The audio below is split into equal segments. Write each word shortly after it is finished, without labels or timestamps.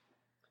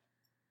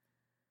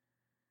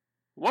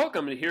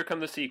Welcome to Here Come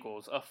the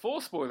Sequels, a full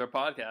spoiler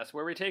podcast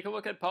where we take a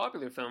look at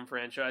popular film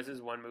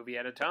franchises one movie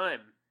at a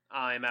time.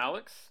 I'm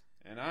Alex.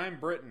 And I'm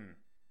Britton.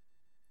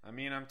 I'm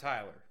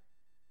Tyler.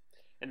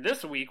 And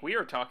this week we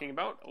are talking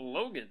about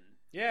Logan.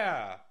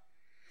 Yeah.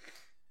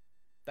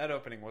 That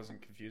opening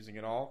wasn't confusing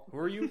at all. Who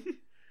are you?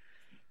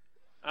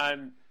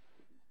 I'm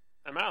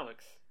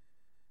Alex.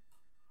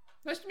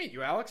 Nice to meet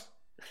you, Alex.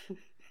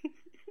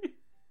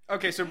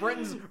 Okay, so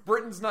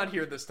Britton's not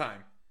here this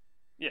time.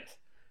 Yes.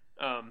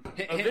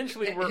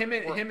 Eventually, him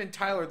and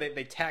Tyler,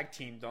 they tag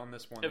teamed on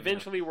this one.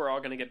 Eventually, we're all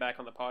going to get back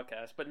on the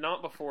podcast, but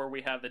not before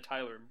we have the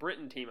Tyler and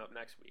Britton team up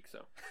next week.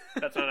 So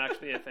that's not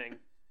actually a thing.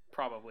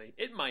 Probably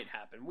it might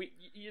happen.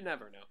 You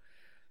never know.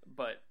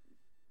 But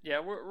yeah,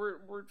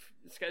 we're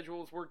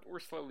schedules. We're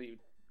slowly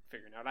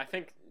figuring out. I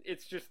think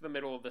it's just the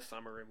middle of the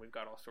summer, and we've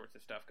got all sorts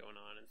of stuff going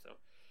on, and so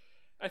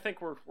I think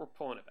we're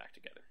pulling it back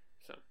together.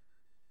 So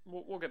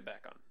we'll get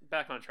back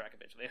on track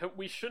eventually. I hope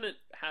we shouldn't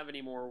have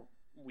any more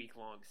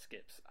week-long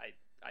skips.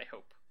 I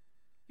hope.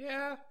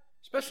 Yeah,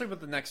 especially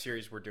with the next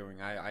series we're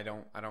doing. I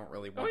don't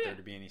really want there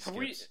to be any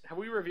skips. Have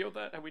we revealed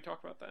that? Have we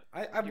talked about that?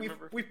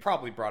 We've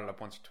probably brought it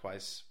up once or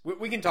twice.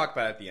 We can talk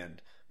about it at the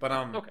end. But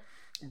okay.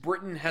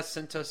 Britton has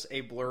sent us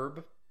a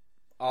blurb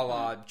a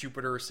la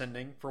Jupiter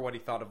Ascending for what he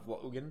thought of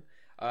Logan.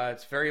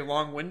 It's very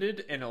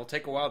long-winded, and it'll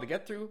take a while to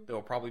get through. There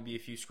will probably be a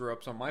few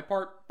screw-ups on my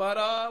part, but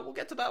we'll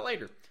get to that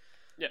later.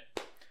 Yeah.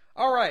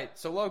 All right,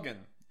 so Logan,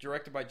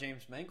 directed by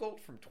James Mangold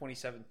from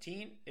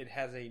 2017. It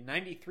has a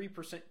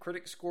 93%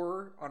 critic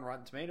score on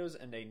Rotten Tomatoes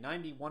and a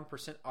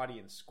 91%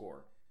 audience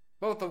score,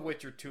 both of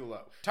which are too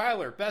low.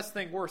 Tyler, best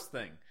thing, worst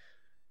thing?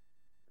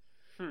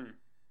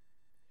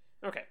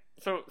 Okay,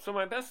 so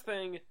my best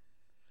thing,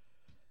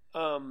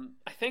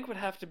 I think would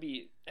have to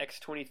be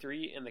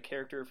X-23 and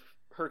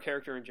her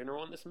character in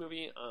general in this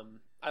movie.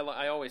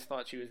 I always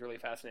thought she was really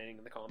fascinating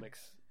in the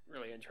comics,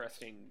 really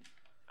interesting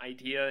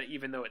idea,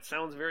 even though it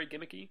sounds very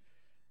gimmicky.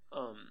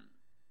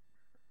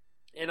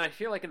 And I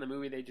feel like in the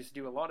movie they just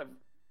do a lot of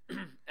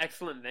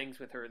excellent things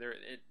with her.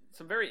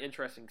 Some very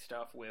interesting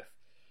stuff with,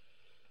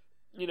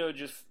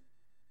 just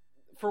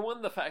for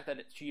one, the fact that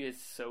she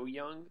is so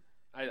young.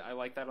 I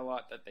like that a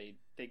lot, that they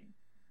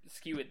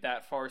skew it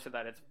that far so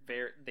that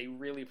they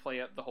really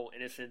play up the whole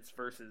innocence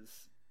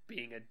versus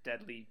being a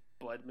deadly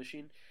blood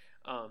machine.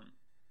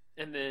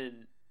 And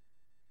then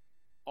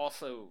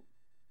also,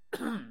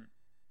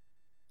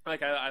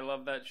 like I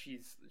love that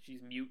she's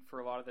mute for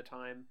a lot of the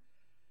time.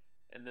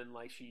 And then,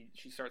 like, she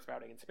starts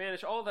spouting in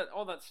Spanish. All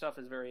that stuff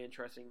is very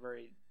interesting,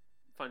 very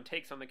fun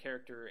takes on the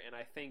character, and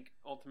I think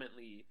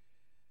ultimately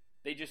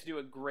they just do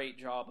a great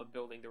job of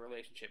building the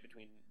relationship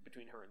between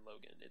her and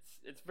Logan.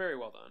 It's very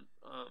well done.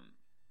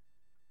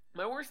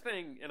 My worst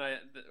thing, and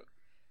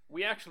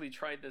we actually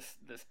tried this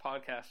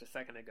podcast a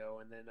second ago,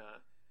 and then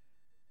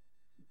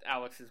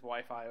Alex's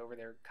Wi-Fi over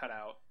there cut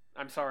out.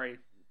 I'm sorry,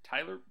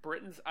 Tyler,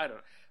 Britton's, I don't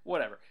know,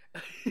 whatever.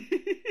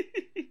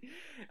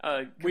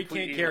 We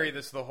can't carry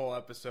this the whole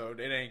episode.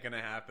 It ain't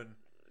gonna happen.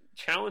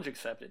 Challenge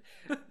accepted.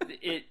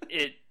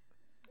 It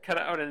cut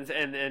out,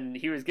 and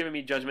he was giving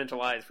me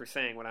judgmental eyes for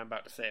saying what I'm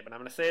about to say, but I'm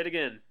gonna say it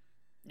again.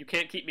 You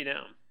can't keep me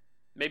down.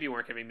 Maybe you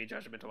weren't giving me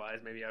judgmental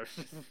eyes. Maybe I was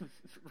just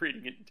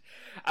reading it.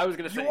 I was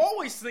gonna say. You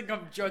always think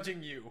I'm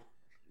judging you.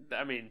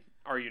 I mean,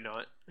 are you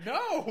not?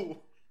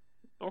 No.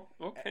 Oh,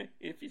 okay.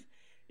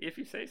 If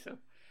you say so.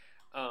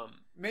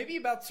 Maybe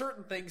about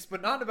certain things,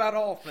 but not about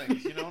all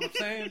things. You know what I'm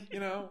saying?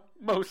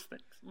 Most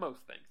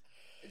things.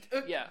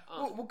 Yeah.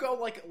 We'll go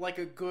like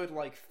a good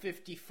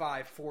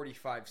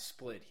 55-45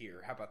 split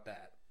here. How about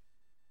that?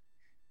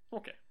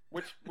 Okay.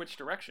 Which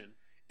direction?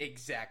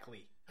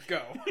 Exactly.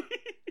 Go.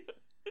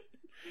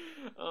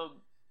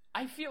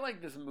 I feel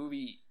like this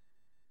movie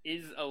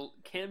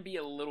can be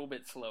a little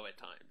bit slow at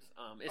times.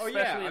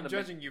 I'm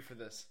judging you for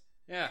this.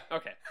 Yeah.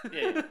 Okay.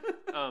 Yeah.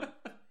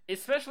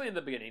 Especially in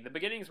the beginning. The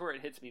beginning's where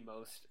it hits me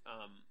most.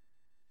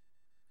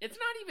 It's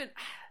not even...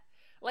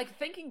 Like,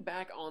 thinking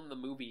back on the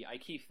movie, I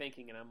keep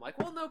thinking, and I'm like,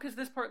 well, no, because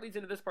this part leads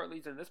into this part,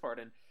 leads into this part,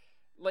 and,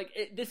 like,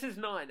 this is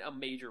not a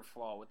major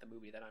flaw with the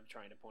movie that I'm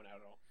trying to point out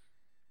at all.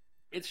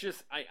 It's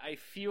just, I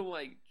feel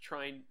like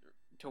trying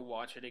to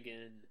watch it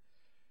again...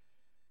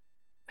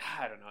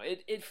 I don't know.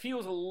 It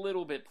feels a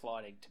little bit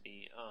plotting to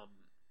me.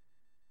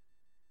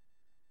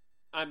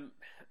 I don't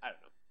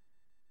know.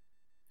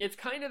 It's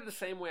kind of the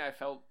same way I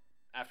felt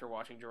after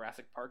watching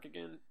Jurassic Park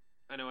again.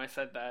 I know I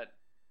said that,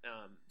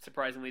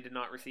 surprisingly did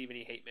not receive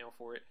any hate mail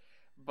for it,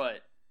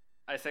 but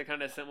I said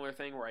kind of a similar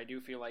thing where I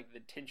do feel like the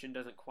tension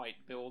doesn't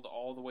quite build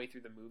all the way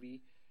through the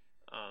movie.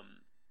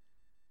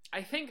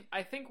 I think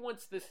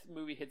once this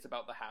movie hits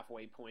about the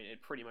halfway point,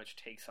 it pretty much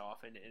takes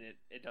off, and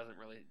it doesn't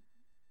really...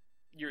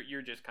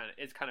 You're just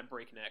it's kind of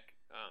breakneck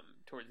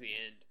towards the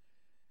end.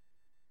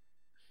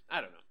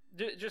 I don't know.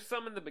 Just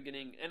some in the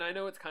beginning, and I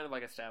know it's kind of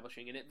like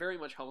establishing, and it very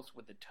much helps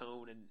with the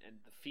tone and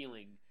the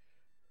feeling.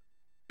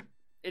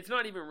 It's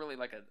not even really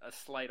like a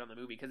slight on the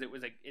movie, because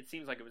it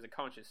seems like it was a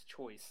conscious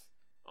choice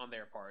on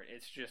their part.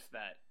 It's just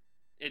that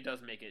it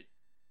does make it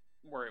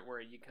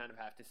where you kind of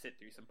have to sit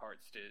through some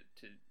parts to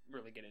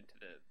really get into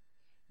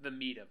the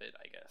meat of it,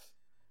 I guess.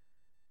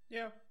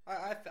 Yeah,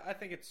 I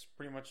think it's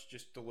pretty much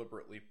just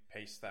deliberately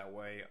paced that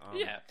way.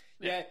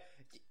 Yeah.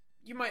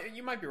 You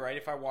might be right.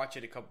 If I watch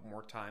it a couple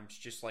more times,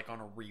 just like on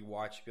a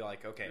rewatch, be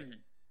like, okay,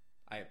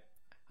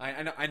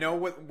 I know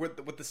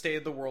what the state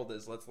of the world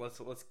is. Let's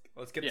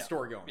get the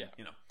story going. Yeah.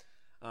 You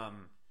know,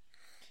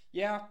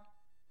 yeah.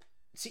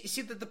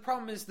 See the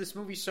problem is this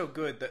movie's so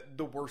good that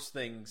the worst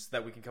things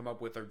that we can come up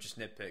with are just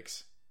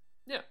nitpicks.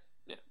 Yeah,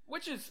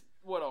 which is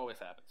what always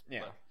happens.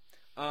 Yeah.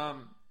 But.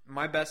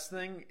 My best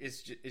thing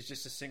is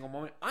just a single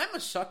moment. I'm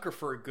a sucker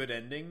for a good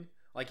ending.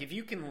 Like, if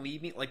you can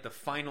leave me, like, the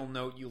final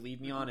note you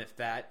leave me on, if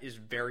that is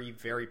very,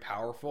 very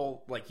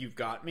powerful, like, you've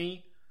got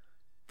me,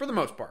 for the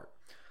most part.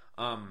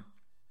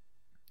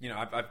 You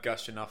know, I've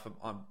gushed enough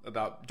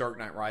about Dark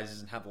Knight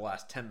Rises and how the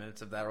last 10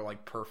 minutes of that are,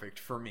 like, perfect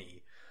for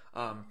me.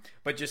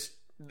 But just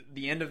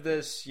the end of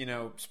this, you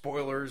know,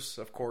 spoilers,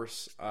 of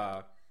course,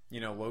 you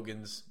know,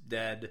 Logan's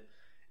dead,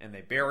 and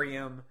they bury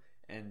him,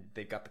 and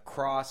they've got the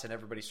cross, and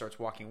everybody starts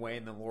walking away,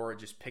 and then Laura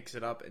just picks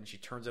it up, and she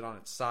turns it on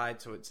its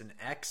side, so it's an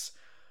X.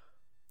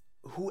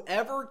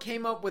 Whoever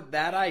came up with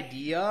that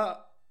idea,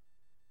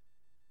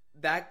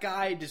 that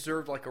guy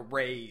deserved like a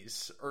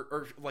raise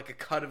or like a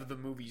cut of the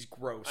movie's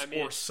gross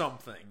or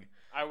something.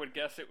 I would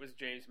guess it was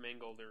James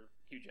Mangold or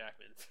Hugh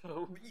Jackman.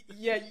 So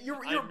yeah,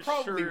 you're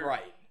probably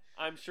right.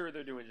 I'm sure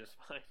they're doing just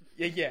fine.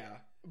 Yeah.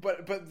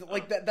 But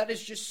like that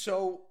is just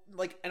so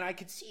like, and I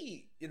could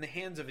see in the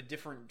hands of a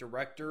different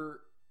director,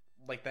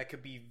 like that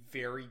could be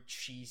very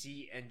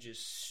cheesy and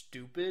just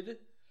stupid.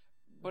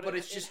 But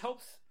it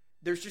helps.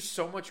 There's just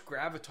so much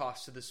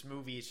gravitas to this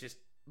movie. It's just,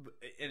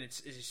 and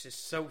it's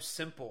just so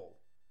simple.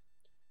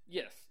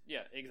 Yes,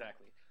 yeah,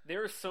 exactly.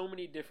 There are so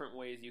many different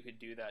ways you could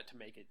do that to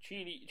make it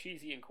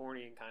cheesy and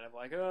corny and kind of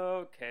like,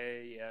 oh,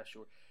 okay, yeah,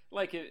 sure.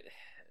 Like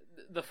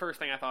the first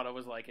thing I thought of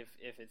was like if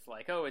it's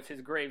like, oh, it's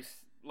his graves,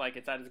 like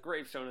it's at his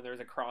gravestone and there's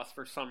a cross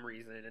for some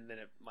reason and then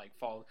it like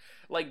falls.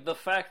 Like the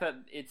fact that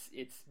it's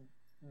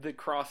the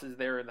cross is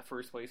there in the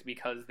first place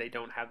because they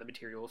don't have the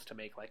materials to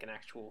make like an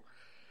actual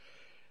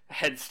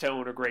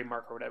headstone or grave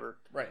mark or whatever.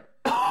 Right.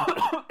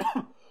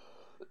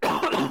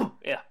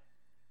 Yeah.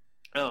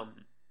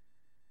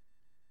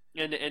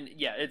 And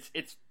yeah,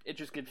 it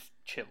just gives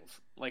chills.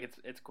 Like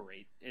it's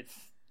great. It's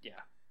yeah.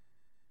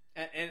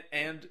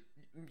 And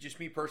just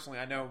me personally,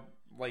 I know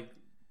like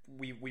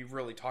we've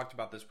really talked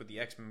about this with the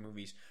X-Men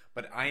movies,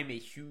 but I am a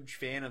huge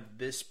fan of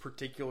this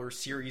particular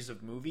series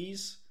of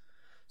movies.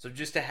 So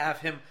just to have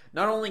him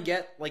not only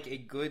get like a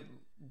good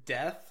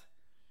death,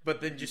 but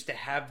then just to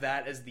have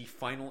that as the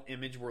final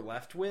image we're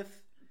left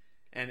with,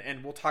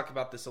 and we'll talk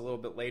about this a little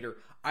bit later.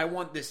 I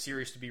want this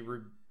series to be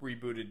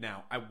rebooted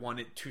now. I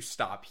want it to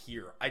stop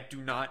here. I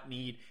do not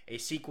need a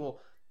sequel.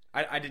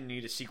 I didn't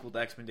need a sequel to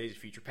X-Men Days of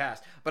Future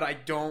Past, but I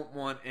don't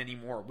want any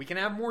more. We can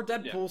have more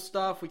Deadpool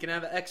stuff. We can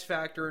have X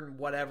Factor and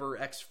whatever,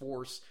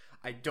 X-Force.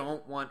 I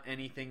don't want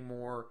anything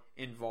more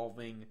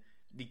involving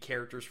the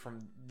characters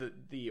from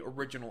the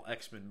original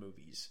X-Men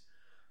movies.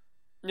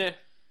 Yeah.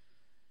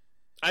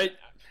 I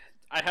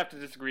have to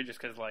disagree just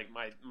because, like,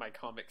 my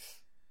comics,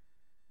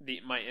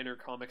 my inner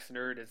comics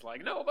nerd is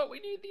like, no, but we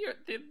need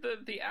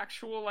the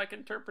actual, like,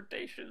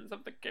 interpretations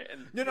of the kid.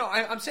 No,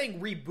 I'm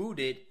saying reboot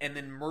it and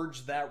then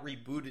merge that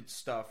rebooted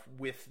stuff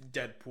with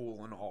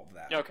Deadpool and all of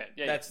that. Okay,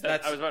 yeah, that's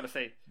I was about to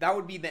say. That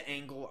would be the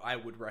angle I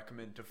would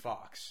recommend to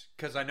Fox,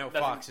 because I know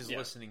Fox is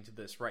listening to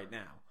this right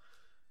now.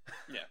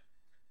 Yeah.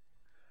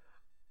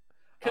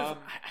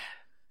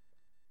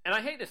 And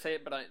I hate to say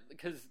it, but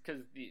because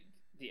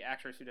the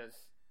actress who does,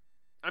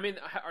 I mean,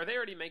 are they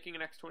already making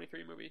an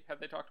X-23 movie? Have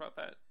they talked about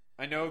that?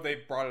 I know they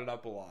brought it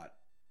up a lot.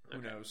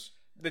 Who knows?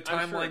 The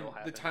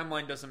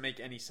timeline doesn't make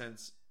any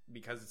sense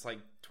because it's like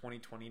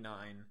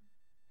 2029,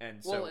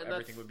 and so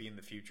everything would be in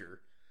the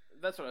future.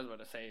 That's what I was about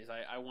to say. Is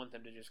I want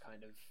them to just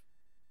kind of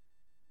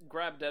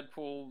grab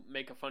Deadpool,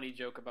 make a funny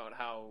joke about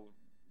how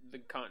the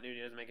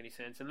continuity doesn't make any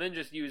sense, and then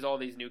just use all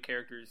these new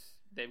characters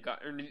they've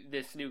got, or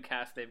this new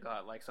cast they've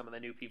got, like some of the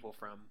new people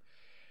from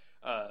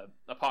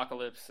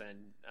Apocalypse and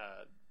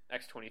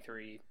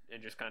X-23,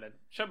 and just kind of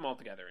shove them all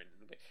together. And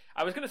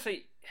I was going to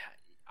say,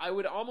 I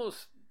would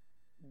almost,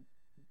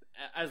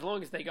 as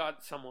long as they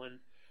got someone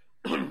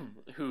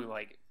who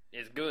like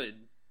is good,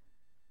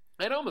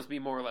 I'd almost be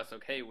more or less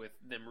okay with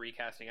them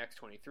recasting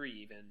X-23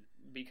 even,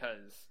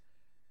 because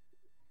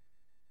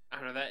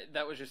I don't know,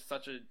 that was just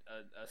such a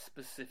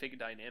specific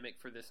dynamic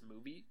for this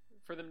movie,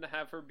 for them to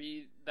have her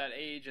be that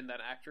age and that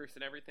actress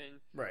and everything.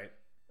 Right.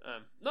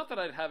 Not that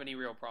I'd have any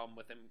real problem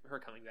with her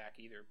coming back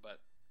either, but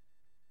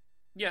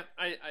yeah,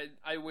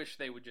 I wish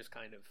they would just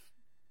kind of,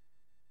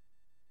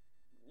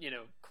 you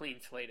know,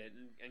 clean slate it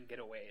and get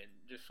away and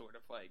just sort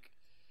of like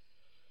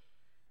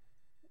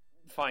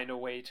find a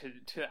way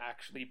to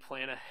actually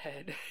plan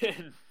ahead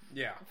and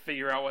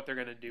figure out what they're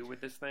going to do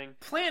with this thing.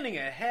 Planning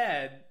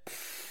ahead?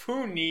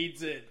 Who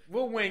needs it?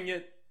 We'll wing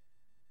it.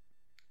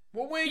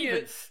 We'll wing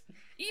it.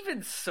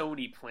 Even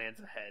Sony plans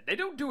ahead. They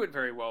don't do it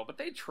very well, but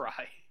they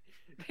try.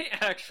 They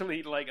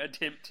actually like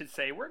attempt to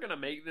say, we're going to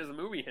make this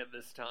movie hit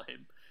this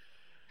time.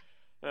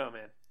 Oh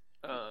man.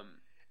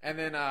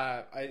 And then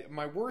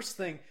my worst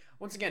thing,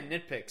 once again,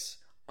 nitpicks.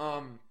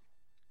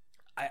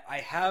 I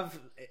have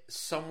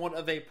somewhat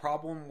of a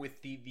problem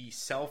with the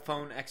cell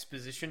phone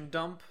exposition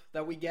dump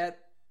that we get,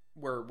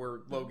 where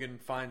Logan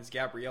finds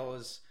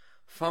Gabriella's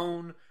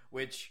phone,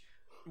 which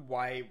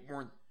why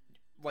weren't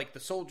like the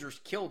soldiers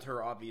killed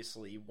her,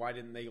 obviously. Why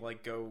didn't they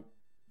like go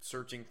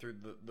searching through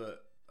the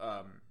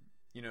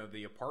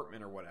the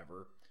apartment or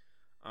whatever?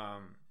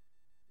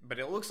 But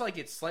it looks like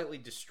it's slightly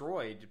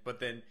destroyed, but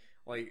then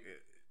like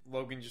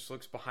Logan just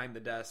looks behind the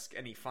desk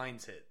and he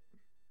finds it.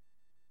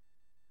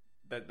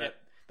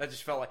 That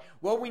just felt like,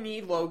 well, we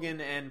need Logan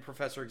and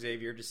Professor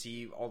Xavier to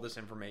see all this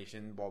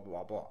information, blah,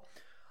 blah, blah,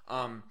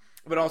 blah.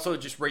 But also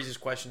it just raises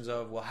questions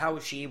of, well, how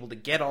was she able to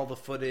get all the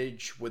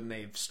footage when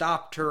they've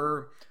stopped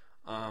her?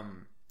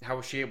 How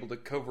was she able to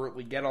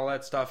covertly get all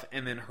that stuff?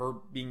 And then her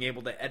being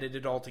able to edit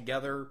it all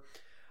together.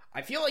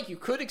 I feel like you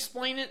could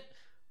explain it.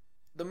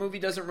 The movie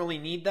doesn't really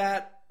need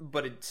that,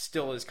 but it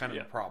still is kind of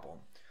a problem.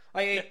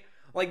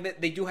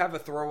 Like they do have a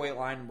throwaway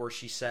line where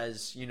she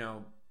says,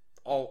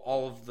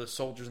 all of the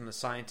soldiers and the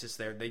scientists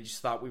there, they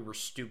just thought we were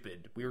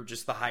stupid. We were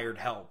just the hired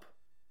help.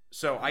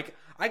 So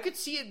I could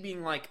see it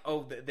being like,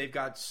 oh, they've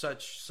got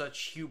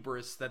such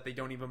hubris that they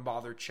don't even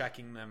bother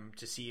checking them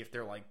to see if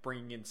they're like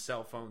bringing in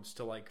cell phones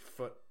to like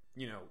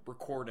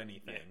record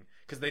anything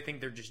because they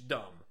think they're just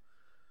dumb.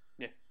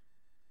 Yeah.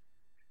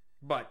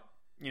 But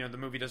the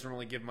movie doesn't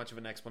really give much of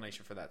an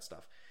explanation for that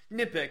stuff.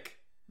 Nitpick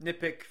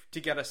to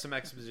get us some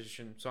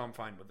exposition, so I'm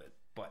fine with it.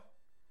 But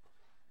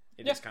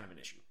it is kind of an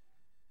issue.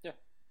 Yeah.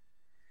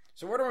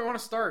 So where do we want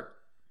to start?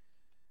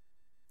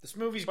 This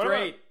movie's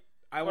great.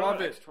 I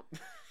love it.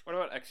 What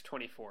about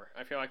X-24?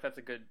 I feel like that's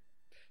a good...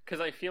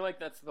 Because I feel like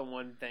that's the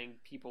one thing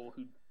people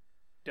who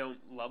don't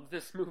love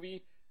this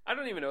movie... I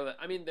don't even know that...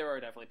 I mean, there are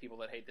definitely people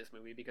that hate this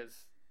movie because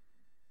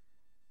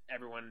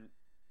everyone...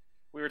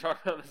 We were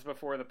talking about this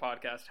before the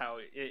podcast, how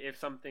if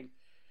something...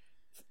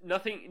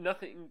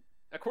 Nothing...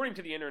 According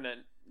to the internet,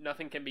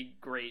 nothing can be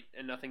great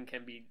and nothing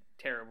can be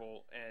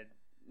terrible and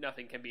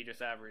nothing can be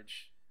just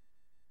average.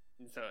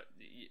 And so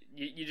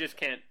you just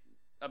can't...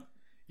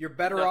 You're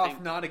better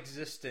off not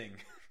existing.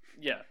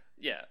 Yeah.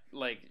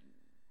 Like,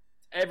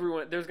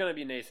 everyone... There's going to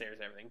be naysayers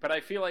and everything. But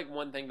I feel like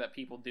one thing that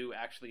people do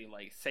actually,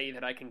 like, say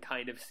that I can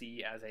kind of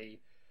see as a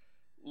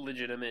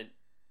legitimate...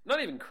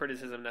 Not even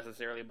criticism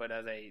necessarily, but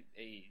as a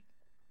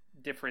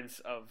difference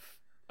of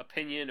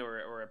opinion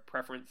or a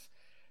preference,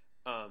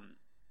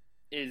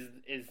 is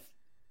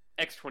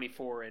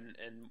X-24 and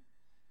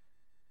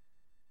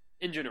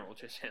in general,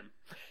 just him,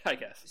 I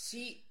guess.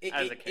 See,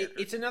 as a character.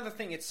 It's another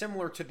thing. It's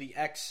similar to the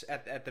X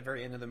at the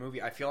very end of the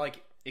movie. I feel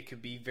like it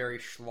could be very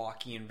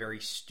schlocky and very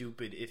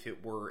stupid if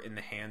it were in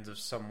the hands of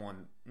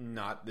someone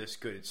not this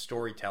good at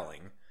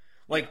storytelling.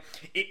 Like,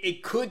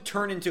 it could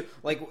turn into,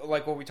 like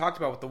what we talked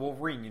about with the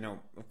Wolverine,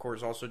 of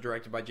course, also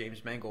directed by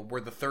James Mangold,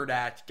 where the third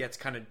act gets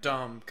kind of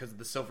dumb because of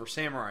the Silver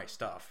Samurai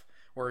stuff,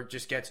 where it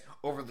just gets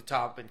over the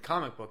top and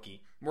comic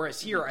booky.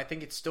 Whereas here, I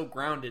think it's still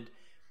grounded,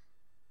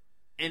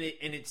 and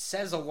it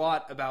says a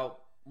lot about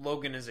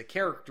Logan as a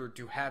character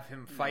to have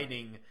him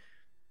fighting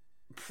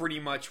pretty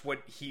much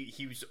what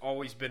he's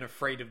always been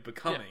afraid of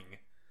becoming. Yeah.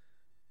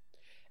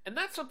 And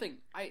that's something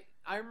I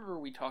remember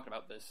we talked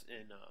about this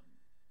in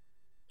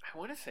I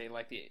want to say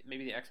like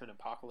maybe the X-Men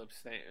Apocalypse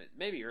thing,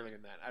 maybe earlier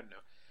than that. I don't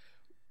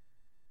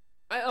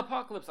know.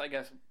 Apocalypse, I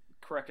guess,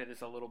 corrected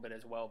this a little bit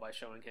as well by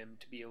showing him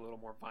to be a little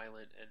more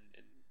violent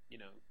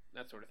and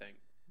that sort of thing.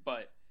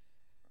 But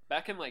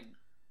back in like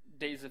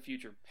Days of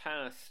Future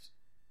Past,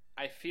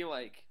 I feel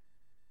like,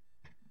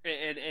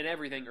 and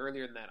everything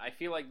earlier than that, I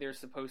feel like there's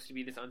supposed to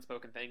be this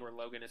unspoken thing where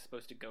Logan is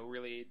supposed to go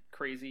really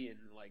crazy and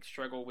like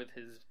struggle with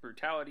his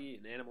brutality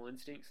and animal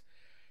instincts.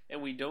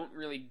 And we don't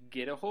really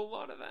get a whole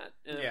lot of that.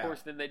 And of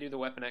course, then they do the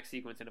Weapon X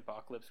sequence in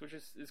Apocalypse, which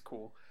is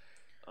cool.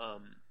 Well,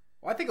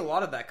 I think a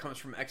lot of that comes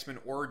from X-Men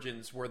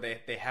Origins, where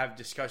they have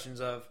discussions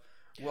of,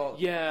 well,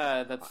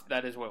 yeah,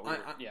 that is what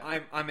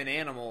I'm an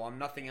animal. I'm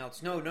nothing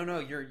else. No,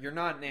 you're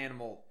not an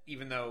animal.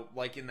 Even though,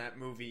 like in that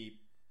movie,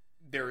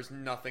 there is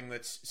nothing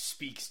that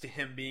speaks to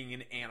him being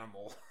an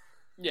animal.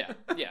 Yeah.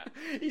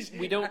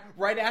 We don't.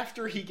 Right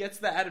after he gets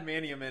the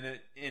adamantium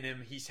in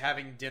him, he's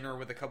having dinner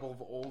with a couple of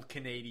old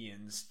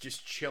Canadians,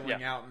 just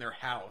chilling out in their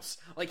house.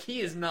 Like, he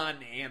is not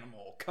an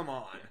animal. Come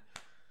on.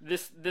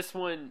 This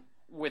one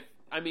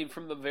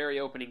from the very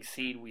opening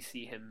scene, we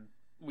see him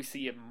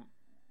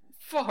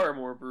far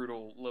more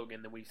brutal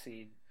Logan than we've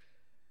seen.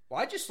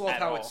 Well, I just love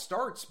how it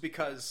starts,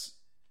 because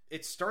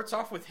it starts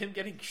off with him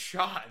getting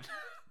shot.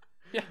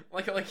 Yeah.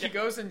 Like he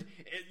goes and,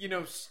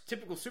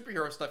 typical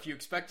superhero stuff, you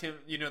expect him,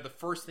 the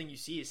first thing you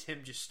see is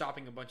him just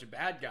stopping a bunch of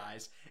bad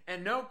guys.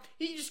 And no,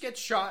 he just gets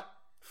shot,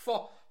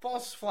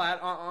 falls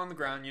flat on the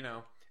ground,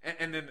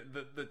 and then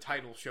the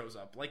title shows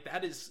up. Like,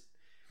 that is,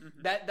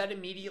 that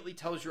immediately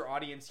tells your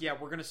audience, yeah,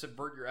 we're going to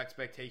subvert your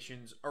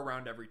expectations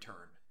around every turn.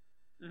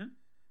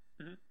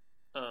 Mm-hmm.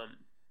 Mm-hmm.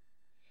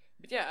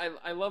 But yeah,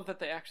 I love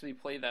that they actually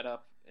play that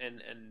up,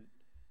 and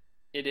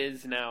it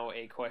is now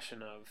a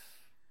question of,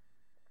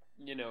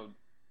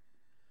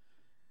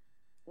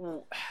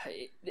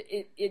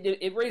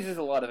 it raises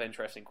a lot of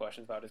interesting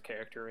questions about his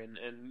character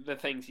and the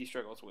things he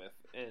struggles with,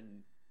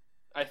 and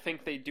I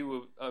think they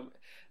do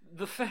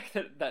the fact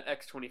that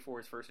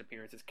X-24's first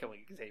appearance is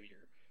killing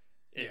Xavier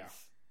is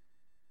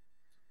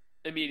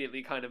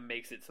immediately kind of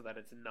makes it so that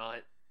it's not,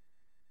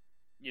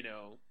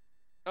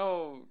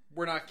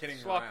 we're not kidding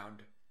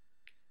around.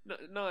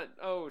 Not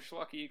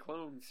schlocky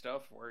clone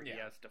stuff where he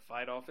has to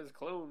fight off his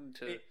clone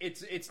to.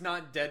 It's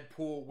not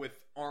Deadpool with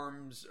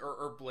arms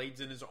or blades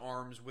in his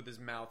arms with his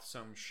mouth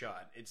sewn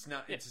shut. It's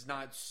not. Yeah. It's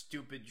not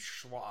stupid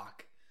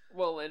schlock.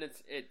 Well, and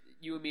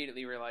you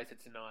immediately realize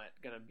it's not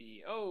gonna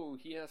be. Oh,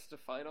 he has to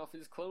fight off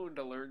his clone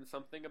to learn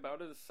something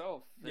about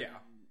himself. And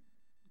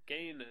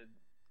gain a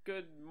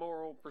good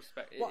moral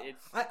perspective. Well,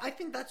 I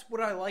think that's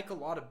what I like a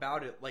lot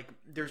about it. Like,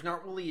 there's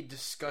not really a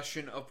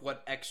discussion of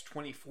what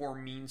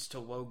X-24 means to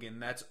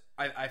Logan.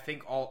 I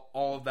think all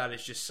of that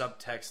is just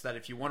subtext that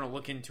if you want to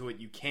look into it,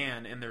 you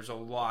can, and there's a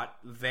lot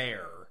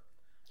there.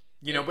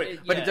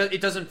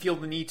 It doesn't feel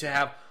the need to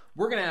have.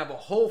 We're going to have a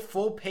whole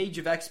full page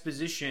of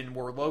exposition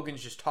where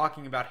Logan's just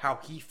talking about how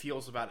he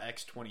feels about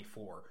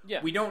X-24.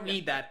 Yeah, we don't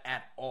need that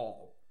at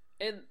all.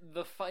 And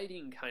the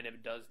fighting kind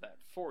of does that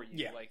for you.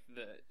 Yeah. Like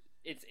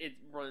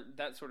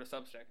that sort of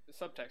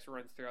subtext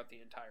runs throughout the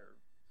entire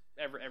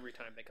every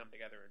time they come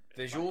together. And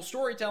visual fight.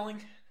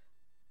 Storytelling.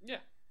 Yeah,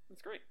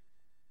 that's great.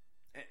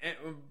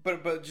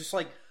 But just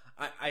like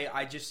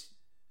I just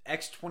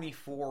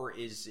X-24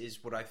 is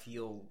what I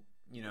feel.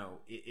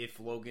 If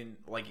Logan,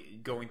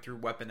 like going through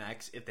Weapon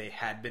X, if they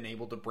had been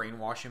able to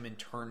brainwash him and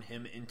turn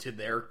him into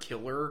their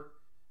killer,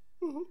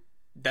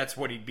 that's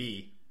what he'd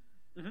be.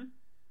 Mm-hmm.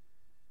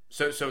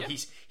 So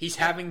he's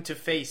having to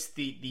face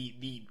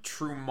the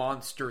true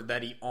monster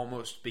that he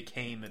almost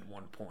became at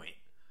one point.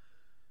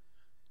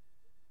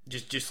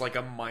 Just like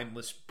a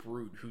mindless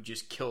brute who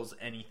just kills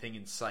anything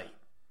in sight.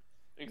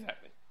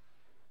 Exactly.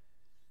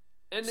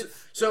 And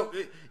so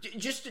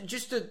just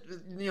to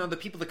the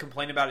people that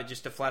complain about it,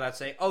 just to flat out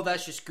say, oh,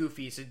 that's just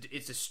goofy.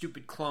 It's a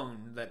stupid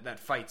clone that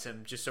fights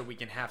him just so we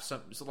can have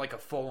like a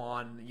full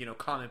on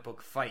comic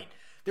book fight.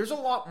 There's a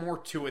lot more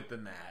to it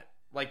than that.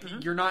 Like,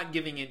 you're not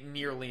giving it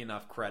nearly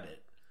enough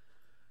credit.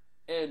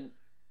 And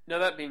now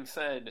that being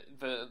said,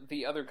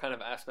 the other kind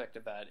of aspect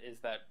of that is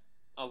that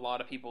a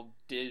lot of people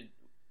did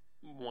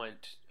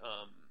want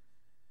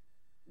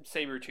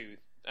Sabretooth,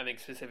 I think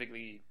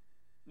specifically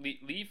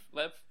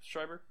Lev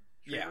Schreiber?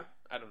 Yeah.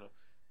 I don't know.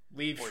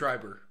 Lev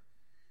Schreiber.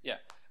 Yeah.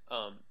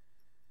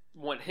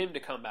 Want him to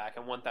come back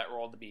and want that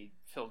role to be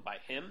filled by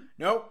him.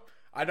 Nope.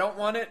 I don't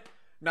want it.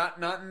 Not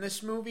in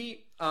this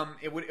movie.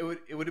 It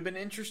would have been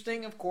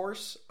interesting, of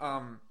course.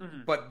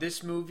 But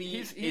this movie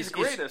he's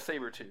great as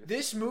Sabretooth.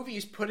 This movie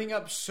is putting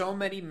up so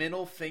many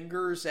middle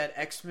fingers at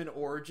X-Men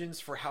Origins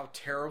for how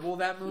terrible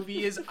that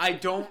movie is. I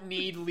don't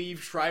need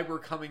Lev Schreiber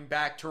coming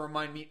back to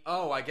remind me,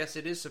 oh, I guess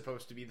it is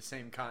supposed to be the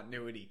same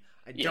continuity.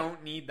 I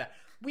don't need that.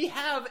 We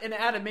have an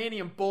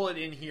adamantium bullet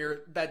in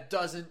here that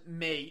doesn't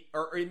make,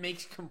 or it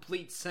makes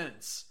complete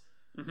sense.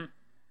 Mm-hmm.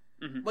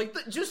 Mm-hmm. Like,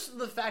 just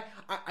the fact,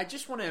 I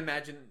just want to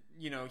imagine,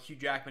 Hugh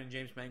Jackman and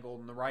James Mangold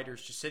and the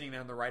writers just sitting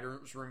there in the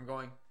writer's room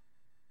going,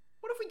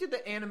 what if we did the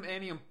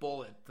adamantium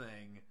bullet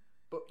thing?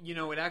 But,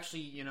 it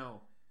actually,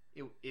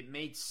 it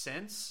made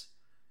sense,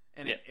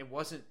 and it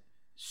wasn't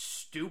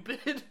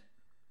stupid.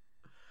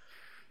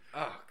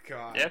 Oh,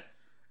 God. Yeah.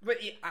 But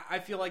I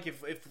feel like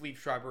if Lev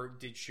Schreiber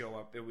did show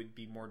up, it would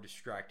be more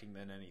distracting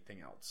than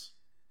anything else.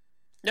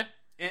 Yeah.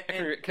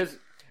 Because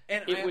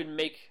it would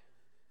make...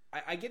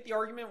 I get the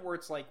argument where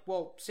it's like,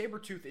 well,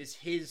 Sabretooth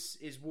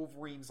is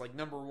Wolverine's like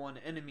number one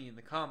enemy in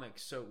the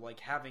comics, so like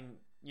having,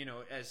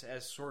 as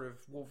sort of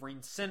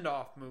Wolverine's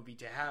send-off movie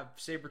to have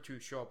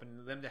Sabretooth show up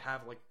and them to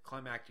have like a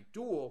climactic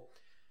duel.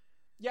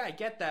 Yeah, I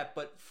get that,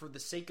 but for the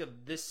sake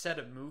of this set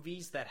of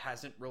movies, that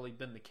hasn't really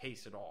been the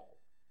case at all.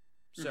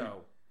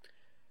 So,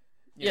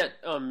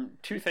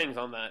 two things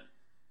on that.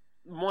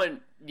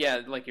 One,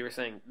 like you were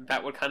saying,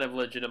 that would kind of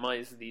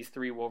legitimize these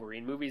three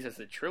Wolverine movies as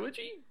a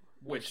trilogy.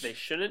 Which they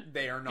shouldn't.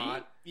 They are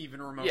not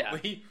even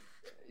remotely.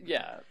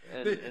 Yeah.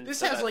 This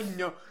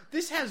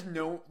has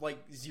no like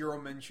zero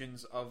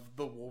mentions of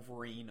the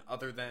Wolverine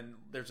other than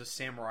there's a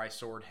samurai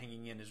sword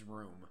hanging in his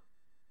room.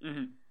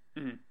 Mm-hmm.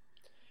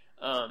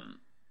 Mm-hmm.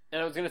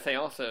 And I was gonna say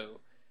also,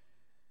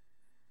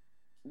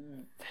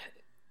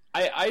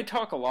 I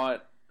talked a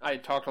lot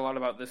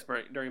about this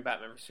during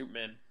Batman vs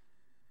Superman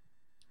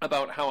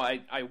about how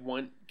I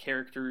want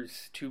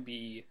characters to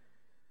be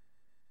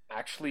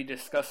actually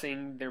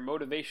discussing their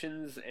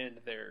motivations and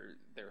their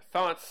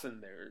thoughts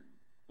and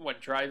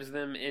what drives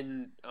them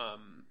in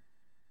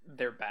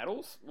their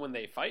battles when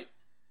they fight.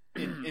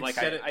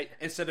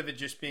 Instead of it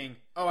just being,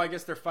 oh, I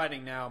guess they're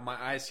fighting now, my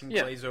eyes can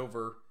glaze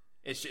over.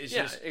 It's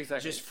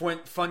just fun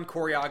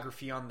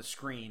choreography on the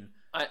screen.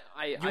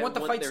 You want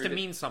the fights to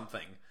mean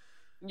something.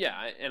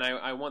 Yeah, and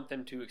I want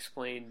them to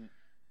explain.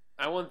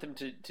 I want them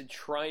to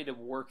try to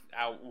work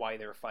out why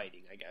they're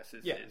fighting, I guess,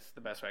 is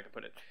the best way I can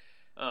put it.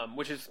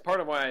 Which is part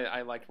of why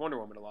I liked Wonder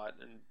Woman a lot,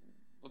 and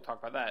we'll talk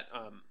about that.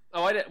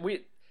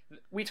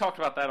 We talked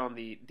about that on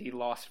the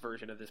Lost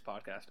version of this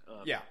podcast.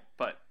 Yeah.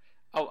 But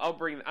I'll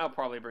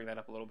probably bring that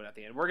up a little bit at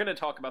the end. We're gonna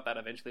talk about that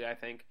eventually. I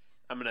think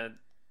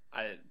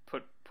I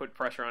put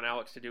pressure on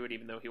Alex to do it,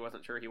 even though he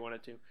wasn't sure he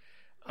wanted to.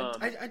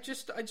 I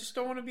just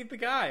don't want to be the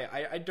guy.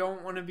 I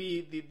don't want to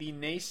be the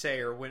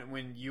naysayer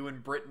when you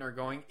and Britton are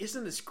going,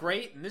 isn't this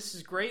great? And this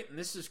is great, and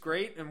this is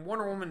great, and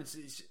Wonder Woman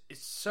is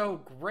so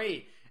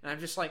great. And I'm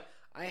just like,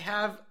 I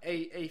have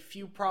a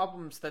few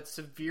problems that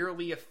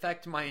severely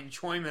affect my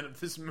enjoyment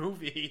of this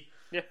movie.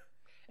 Yeah.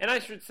 And I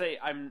should say,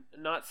 I'm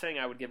not saying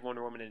I would give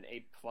Wonder Woman an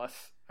A+.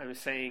 I'm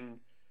saying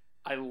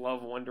I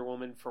love Wonder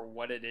Woman for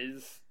what it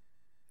is,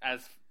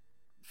 as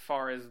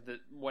far as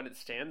what it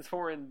stands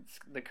for in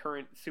the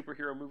current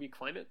superhero movie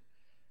climate.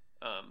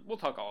 We'll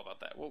talk all about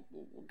that. We'll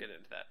get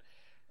into that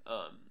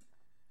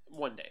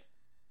one day.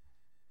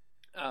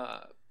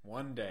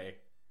 One day.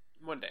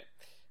 What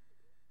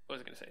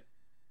was I going to say?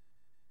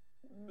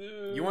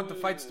 You want the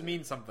fights to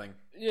mean something.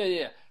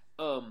 Yeah.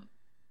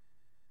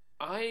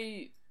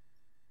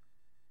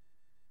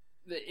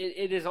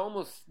 It is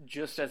almost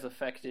just as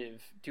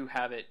effective to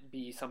have it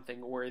be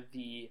something where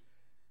the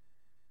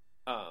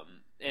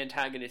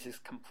antagonist is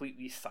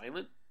completely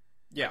silent.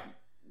 Yeah.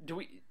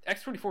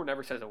 X-24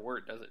 never says a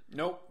word, does it?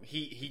 Nope.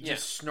 He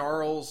just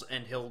snarls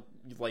and he'll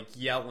like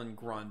yell and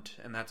grunt,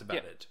 and that's about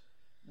it.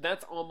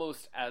 That's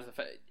almost as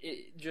effective.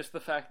 Just the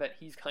fact that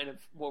he's kind of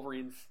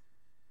Wolverine's.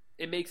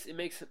 It makes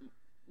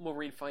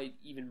Wolverine fight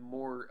even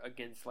more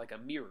against like a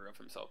mirror of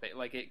himself,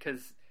 like it,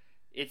 because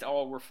it's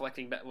all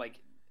reflecting back. Like,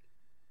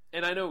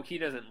 and I know he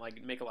doesn't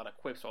like make a lot of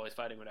quips while he's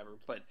fighting, whatever,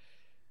 but.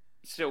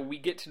 So we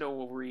get to know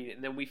Wolverine,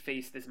 and then we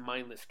face this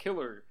mindless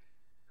killer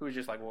who is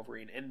just like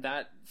Wolverine. And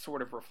that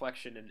sort of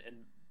reflection and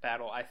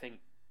battle, I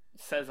think,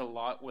 says a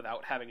lot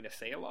without having to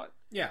say a lot.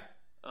 Yeah.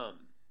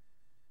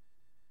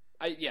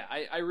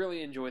 I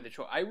really enjoyed the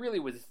choice.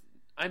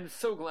 I'm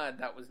so glad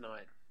that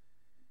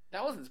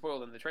wasn't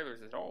spoiled in the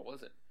trailers at all,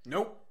 was it?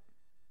 Nope.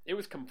 It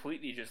was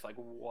completely just like,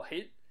 what?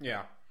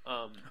 Yeah.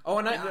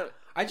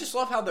 I just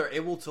love how they're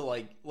able to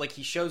like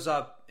he shows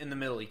up in the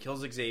middle, he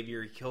kills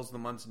Xavier, he kills the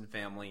Munson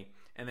family,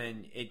 and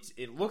then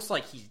it looks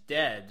like he's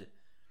dead,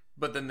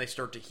 but then they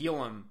start to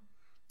heal him,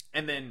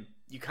 and then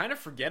you kind of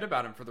forget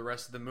about him for the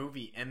rest of the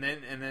movie, and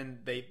then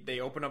they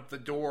open up the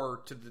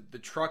door to the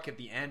truck at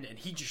the end, and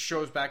he just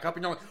shows back up,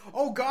 and you're like,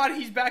 oh god,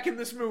 he's back in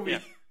this movie.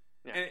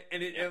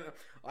 Yeah.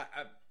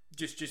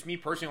 Just me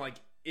personally, like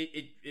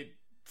it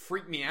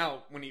freaked me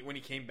out when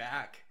he came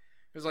back.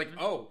 It was like,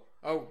 oh,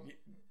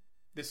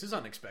 this is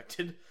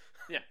unexpected.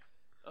 Yeah.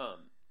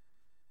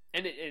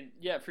 And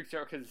it freaks you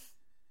out because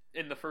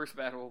in the first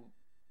battle,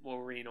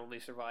 Wolverine only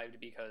survived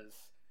because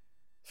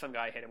some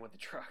guy hit him with the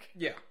truck.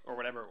 Yeah. Or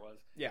whatever it was.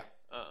 Yeah.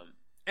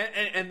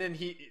 And then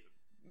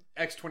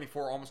X-24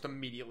 almost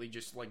immediately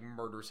just like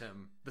murders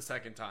him the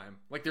second time.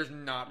 Like there's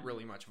not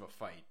really much of a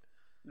fight.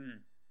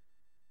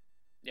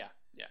 Yeah.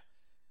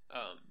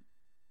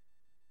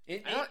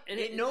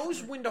 It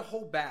knows when to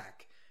hold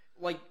back.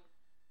 Like,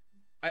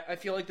 I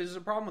feel like this is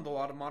a problem with a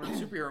lot of modern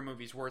superhero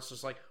movies where it's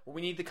just like, well,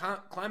 we need the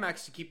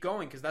climax to keep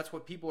going because that's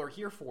what people are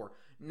here for.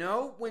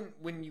 No,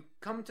 when you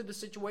come to the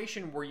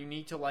situation where you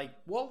need to like,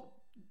 well,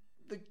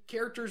 the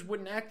characters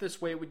wouldn't act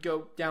this way, it would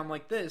go down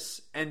like this,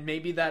 and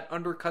maybe that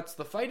undercuts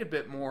the fight a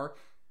bit more,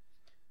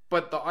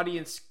 but the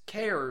audience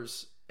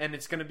cares, and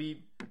it's going to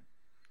be,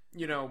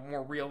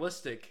 more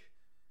realistic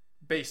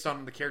based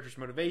on the characters'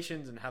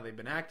 motivations and how they've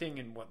been acting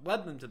and what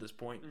led them to this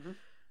point. Mm-hmm.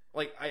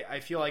 Like,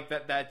 I feel like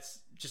that's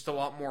just a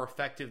lot more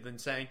effective than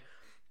saying,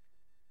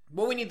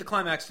 well, we need the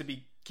climax to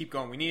keep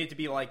going. We need it to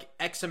be like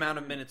X amount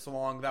of minutes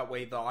long. That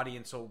way the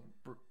audience will,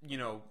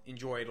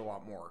 enjoy it a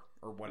lot more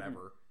or whatever.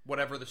 Mm-hmm.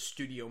 Whatever the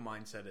studio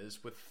mindset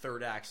is with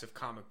third acts of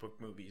comic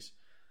book movies.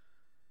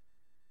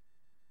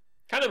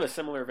 Kind of a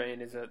similar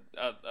vein is a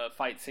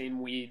fight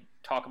scene we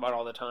talk about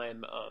all the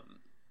time.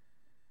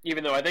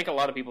 Even though I think a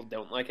lot of people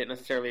don't like it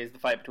necessarily, is the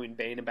fight between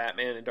Bane and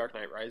Batman in Dark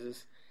Knight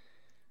Rises.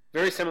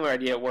 Very similar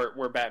idea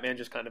where Batman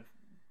just kind of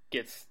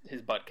gets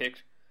his butt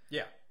kicked.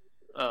 Yeah.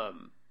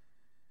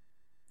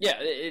 Yeah,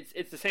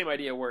 it's the same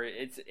idea where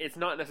it's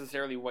not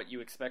necessarily what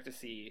you expect to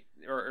see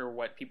or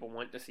what people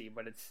want to see,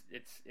 but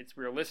it's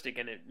realistic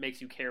and it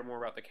makes you care more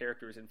about the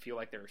characters and feel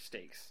like there are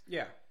stakes.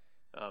 Yeah.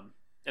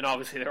 And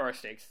obviously there are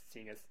stakes,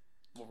 seeing as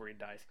Wolverine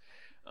dies.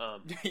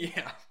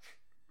 Yeah.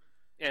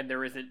 And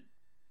there isn't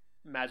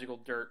magical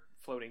dirt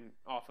floating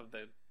off of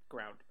the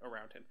ground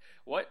around him.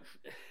 What?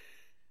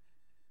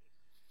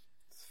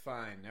 It's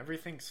fine.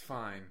 Everything's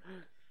fine.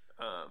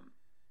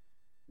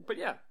 But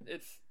yeah,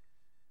 it's...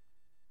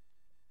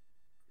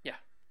 Yeah.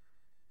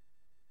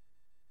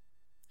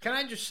 Can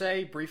I just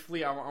say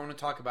briefly, I want to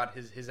talk about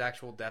his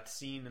actual death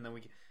scene, and then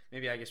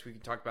I guess we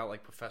can talk about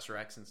like Professor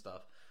X and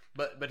stuff.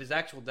 But his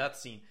actual death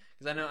scene,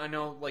 because I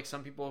know like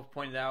some people have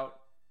pointed out,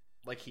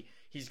 like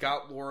he's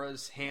got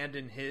Laura's hand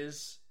in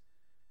his,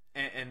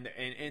 and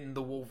in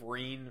the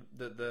Wolverine,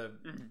 the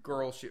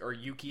girl or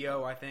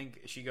Yukio, I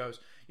think she goes,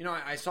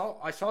 I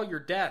saw your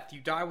death.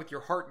 You die with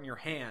your heart in your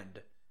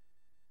hand.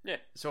 Yeah.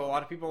 So a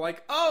lot of people are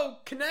like, oh,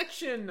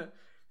 connection.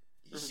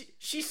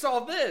 She saw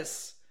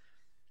this.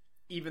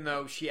 even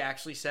though she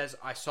actually says,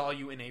 I saw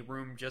you in a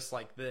room just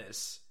like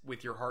this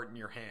with your heart in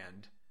your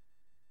hand,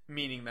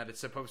 meaning that it's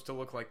supposed to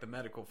look like the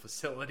medical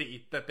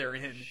facility that they're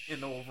in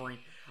the Wolverine.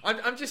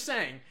 I'm just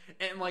saying.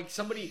 And like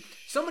somebody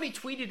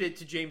tweeted it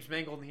to James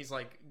Mangold and he's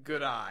like,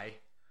 good eye.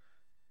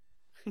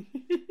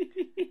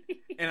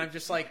 And I'm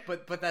just like,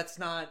 but that's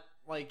not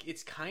like,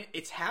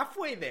 it's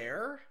halfway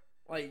there.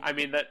 Like, I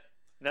mean,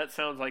 that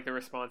sounds like the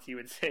response you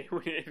would say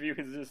if he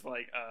was just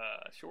like,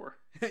 sure.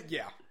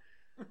 Yeah.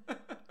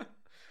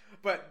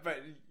 but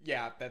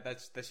yeah,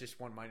 that's just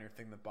one minor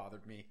thing that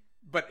bothered me.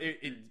 But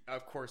it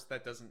of course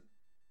that doesn't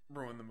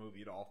ruin the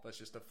movie at all. That's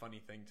just a funny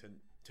thing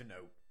to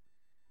note.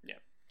 Yeah.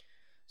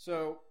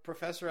 So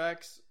Professor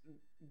X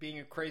being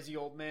a crazy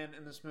old man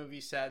in this movie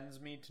saddens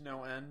me to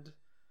no end.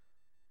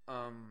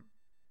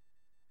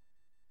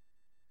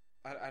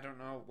 I don't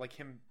know, like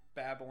him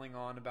babbling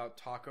on about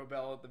Taco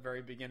Bell at the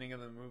very beginning of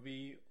the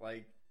movie,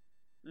 like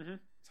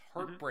it's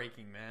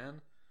heartbreaking,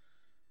 man.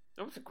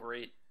 That was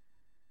great.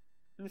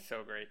 It was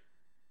so great.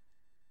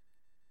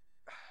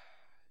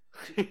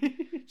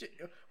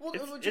 Well,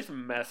 it's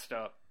messed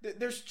up.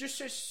 There's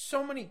just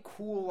so many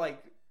cool,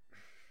 like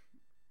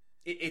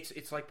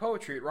it's like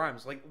poetry. It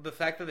rhymes. Like the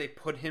fact that they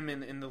put him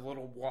in the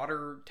little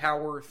water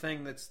tower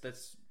thing that's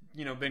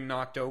been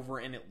knocked over,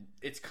 and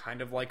it's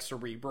kind of like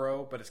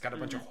Cerebro, but it's got a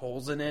bunch of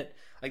holes in it.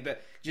 Like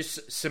that,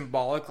 just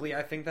symbolically,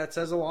 I think that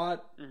says a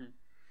lot.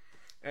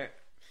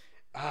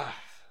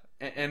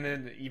 And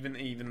then even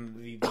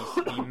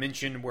the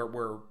mention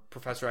where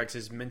Professor X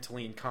is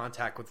mentally in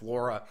contact with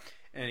Laura,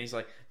 and he's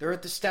like, they're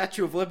at the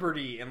Statue of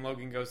Liberty, and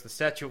Logan goes, the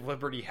Statue of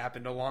Liberty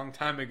happened a long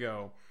time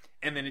ago.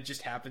 And then it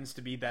just happens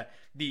to be that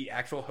the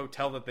actual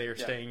hotel that they are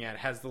staying at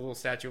has the little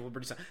Statue of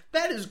Liberty sign.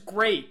 That is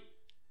great.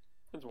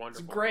 It's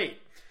wonderful. It's great.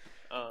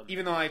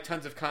 Even though I have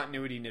tons of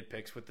continuity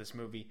nitpicks with this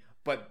movie,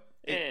 but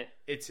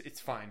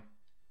it's fine.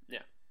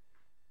 Yeah,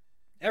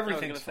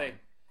 everything's fine.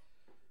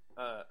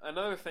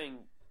 Another thing,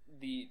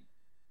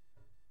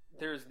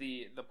 there's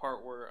the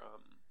part where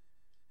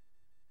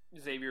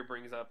Xavier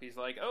brings up, he's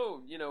like,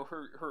 oh,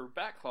 her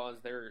back claws,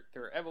 they're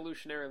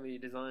evolutionarily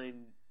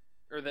designed,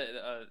 or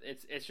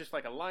it's just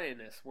like a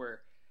lioness,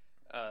 where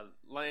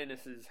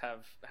lionesses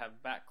have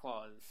back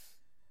claws.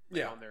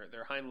 On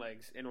their hind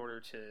legs in order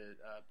to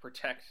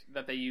protect,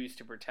 that they use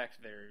to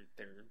protect their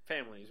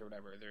families or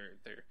whatever,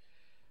 their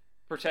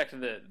protect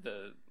the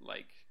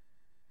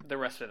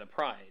rest of the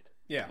pride.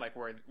 Yeah, like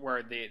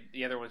where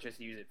the other ones just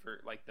use it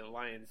for, like the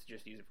lions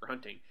just use it for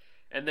hunting,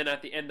 and then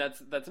at the end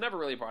that's never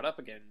really brought up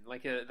again.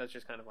 Like that's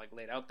just kind of like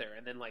laid out there,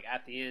 and then like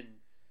at the end,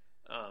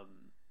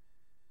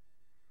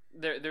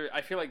 there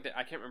I feel like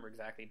I can't remember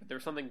exactly, but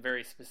there's something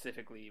very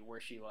specifically where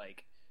she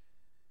like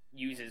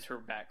uses her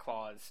back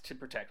claws to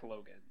protect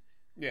Logan.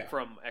 Yeah.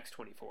 From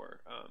X-24.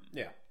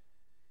 Yeah.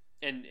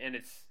 And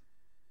it's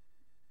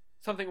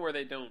something where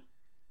they don't.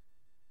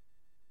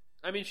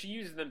 I mean, she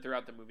uses them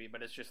throughout the movie,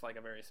 but it's just like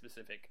a very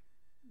specific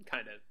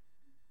kind of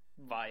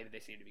vibe they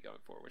seem to be going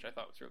for, which I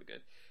thought was really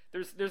good.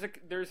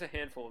 There's a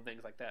handful of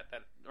things like that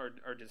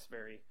are just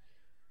very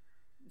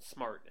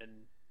smart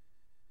and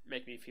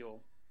make me feel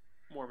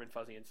warm and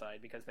fuzzy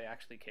inside because they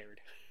actually cared.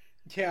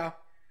 Yeah.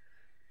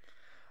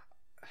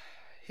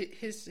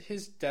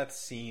 His death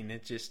scene,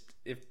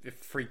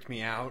 it freaked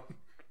me out.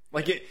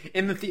 Like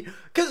in the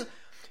because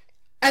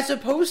as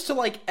opposed to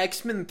like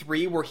X-Men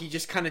 3 where he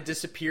just kind of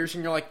disappears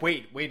and you're like,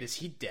 wait, is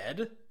he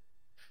dead?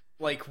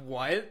 Like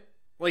what?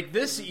 Like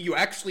this, you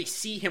actually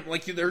see him.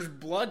 Like there's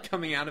blood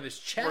coming out of his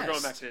chest. We're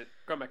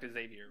going back to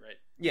Xavier, right?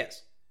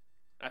 Yes.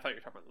 I thought you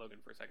were talking about Logan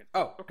for a second.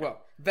 Oh, okay. Well,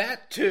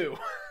 that too.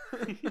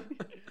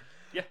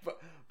 Yeah,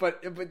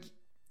 but.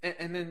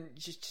 And then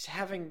just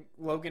having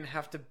Logan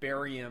have to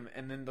bury him,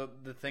 and then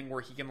the thing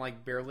where he can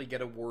like barely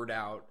get a word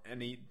out,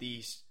 and he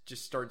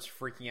just starts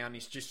freaking out. And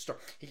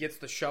he gets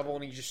the shovel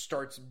and he just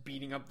starts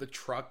beating up the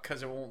truck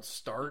because it won't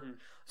start. Mm-hmm.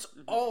 It's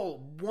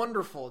all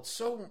wonderful. It's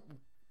so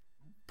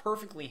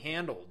perfectly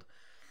handled.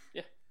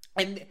 Yeah,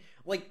 and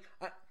like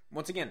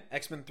once again,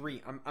 X-Men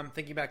 3. I'm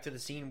thinking back to the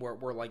scene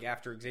where like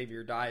after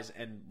Xavier dies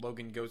and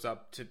Logan goes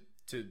up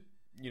to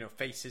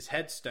face his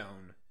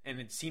headstone. And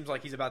it seems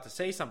like he's about to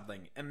say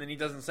something, and then he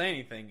doesn't say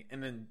anything,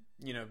 and then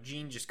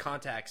Jean just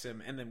contacts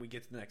him, and then we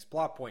get to the next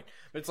plot point.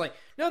 But it's like,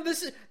 no,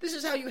 this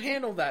is how you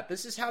handle that.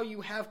 This is how you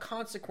have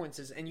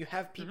consequences, and you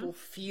have people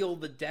feel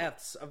the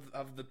deaths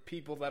of the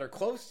people that are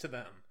close to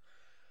them.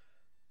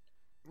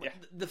 Yeah.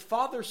 The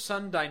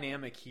father-son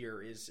dynamic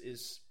here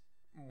is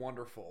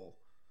wonderful.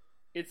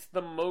 It's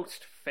the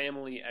most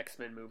family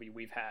X-Men movie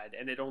we've had,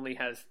 and it only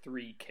has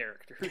 3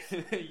 characters.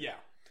 Yeah.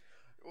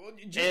 Well,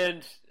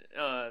 and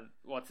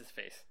what's his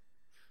face?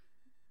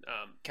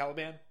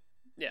 Caliban?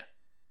 Yeah.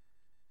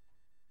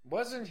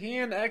 Wasn't he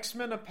in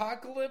X-Men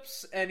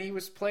Apocalypse, and he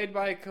was played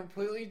by a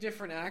completely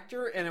different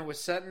actor, and it was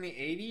set in the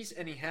 80s,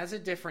 and he has a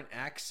different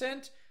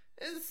accent?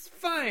 It's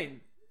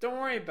fine.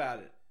 Don't worry about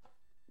it.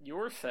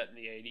 You're set in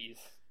the 80s.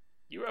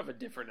 You have a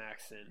different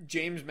accent.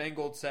 James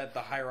Mangold said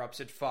the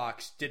higher-ups at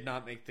Fox did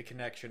not make the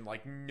connection.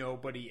 Like,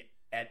 nobody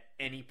at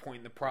any point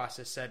in the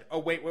process said, oh,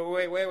 wait.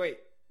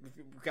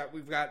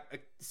 we've got the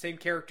same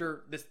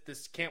character.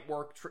 This can't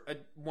work.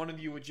 One of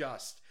you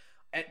adjust.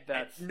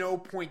 At no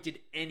point did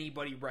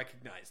anybody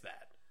recognize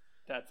that.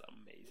 That's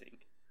amazing.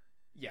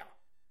 Yeah.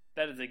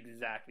 That is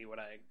exactly what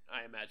I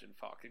imagine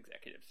Fox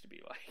executives to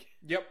be like.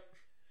 Yep.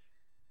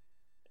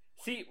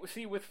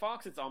 See, with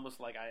Fox, it's almost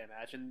like I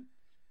imagine.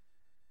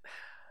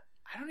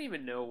 I don't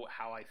even know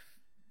how I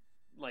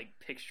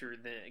picture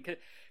them,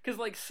 because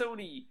like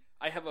Sony,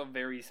 I have a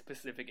very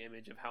specific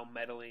image of how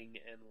meddling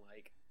and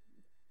like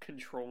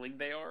controlling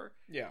they are.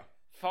 Yeah.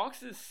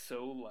 Fox is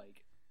so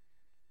like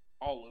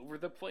all over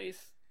the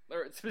place,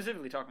 or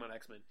specifically talking about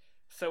X-Men,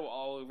 so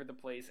all over the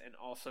place, and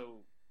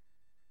also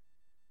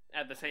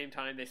at the same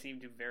time they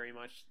seem to very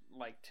much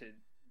like to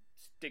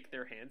stick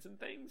their hands in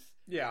things.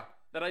 Yeah.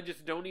 That I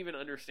just don't even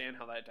understand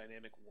how that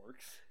dynamic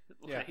works.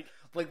 Yeah.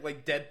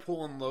 Like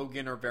Deadpool and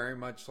Logan are very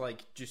much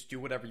like just do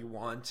whatever you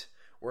want.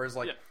 Whereas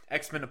like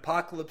X-Men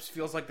Apocalypse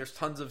feels like there's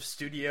tons of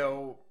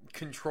studio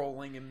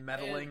controlling and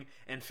meddling,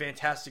 and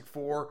Fantastic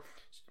Four,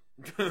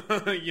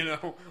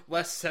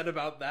 less said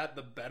about that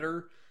the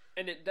better.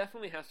 And it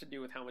definitely has to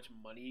do with how much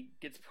money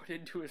gets put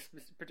into a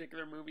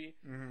particular movie.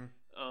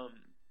 Mm-hmm.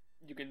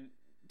 You can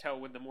tell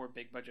with the more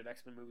big budget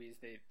X-Men movies,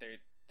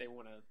 they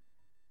want to,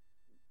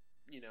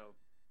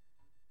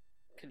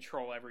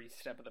 control every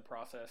step of the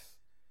process.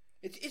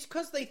 It's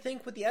because they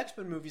think with the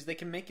X-Men movies they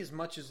can make as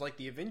much as like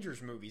the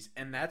Avengers movies,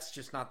 and that's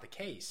just not the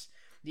case.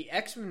 The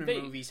X-Men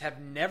movies have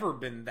never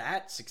been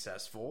that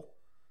successful.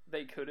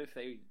 They could if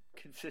they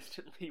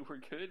consistently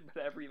were good,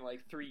 but every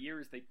like 3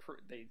 years they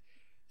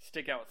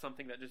stick out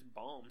something that just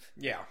bombs.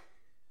 Yeah.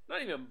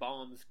 Not even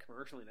bombs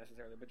commercially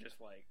necessarily, but just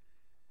like,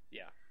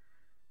 yeah.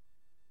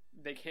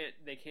 They can't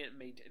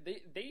maintain.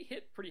 They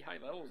hit pretty high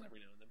levels every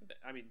now and then. But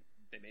I mean,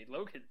 they made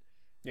Logan.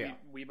 Yeah.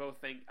 We both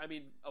think. I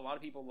mean, a lot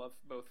of people love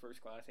both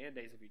First Class and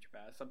Days of Future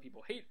Past. Some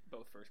people hate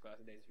both First Class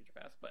and Days of Future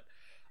Past, but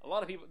a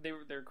lot of people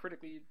they're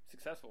critically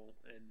successful.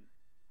 And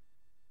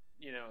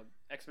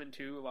X-Men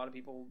 2, a lot of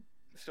people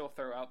still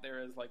throw out there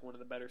as like one of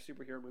the better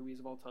superhero movies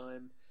of all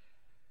time.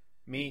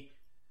 Me.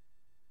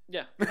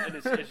 Yeah, and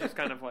it's just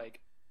kind of like.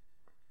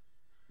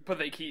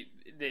 But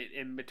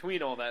in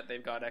between all that,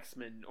 they've got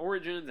X-Men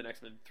Origins and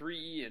X-Men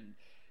 3 and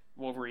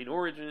Wolverine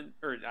Origin,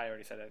 or I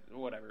already said it,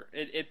 whatever.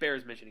 It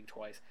bears mentioning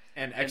twice.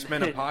 And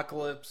X-Men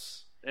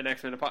Apocalypse. And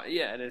X-Men Apocalypse,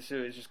 yeah, and it's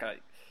just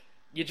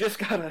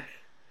gotta,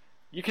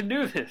 you can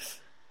do this.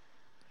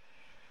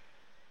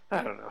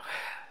 I don't know.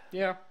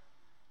 Yeah.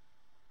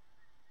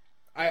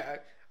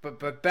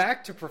 But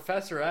back to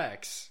Professor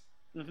X.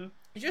 Mm-hmm.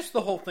 Just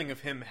the whole thing of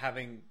him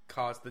having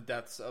caused the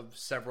deaths of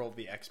several of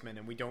the X-Men,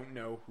 and we don't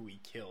know who he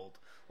killed.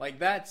 Like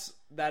that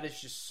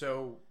is just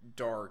so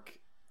dark,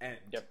 and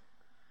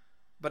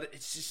but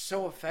it's just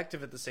so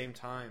effective at the same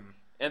time.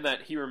 And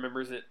that he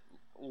remembers it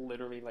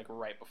literally like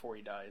right before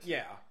he dies.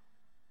 Yeah.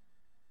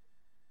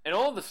 And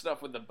all the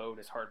stuff with the boat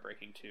is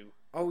heartbreaking too.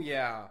 Oh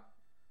yeah.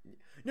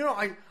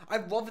 I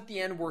love at the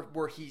end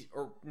where he's,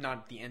 or not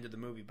at the end of the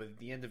movie, but at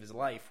the end of his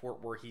life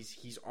where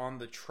he's on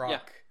the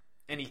truck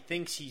and he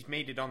thinks he's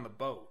made it on the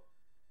boat.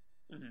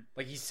 Mm-hmm.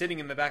 Like he's sitting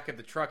in the back of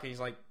the truck and he's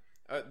like,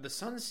 the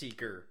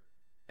Sunseeker,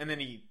 and then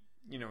he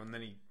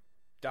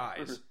dies.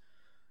 Mm-hmm.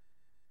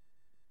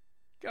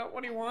 Got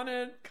what he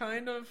wanted,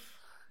 kind of,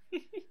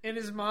 in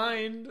his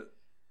mind.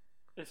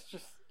 It's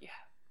just,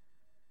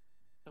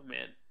 oh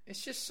man,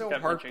 it's just so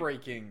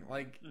heartbreaking.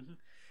 Like, mm-hmm.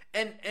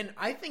 and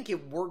I think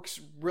it works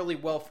really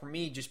well for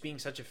me, just being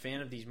such a fan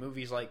of these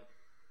movies. Like,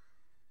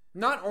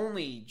 not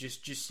only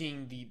just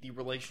seeing the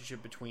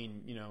relationship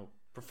between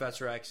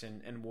Professor X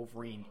and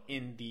Wolverine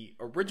in the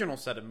original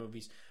set of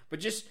movies, but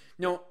just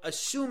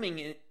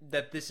assuming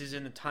that this is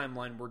in a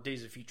timeline where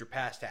Days of Future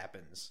Past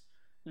happens,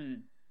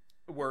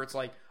 where it's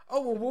like,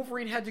 oh well,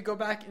 Wolverine had to go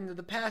back into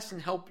the past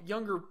and help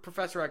younger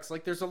Professor X.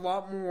 Like, there's a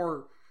lot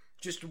more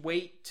just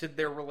weight to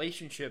their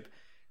relationship,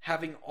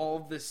 having all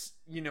this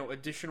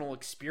additional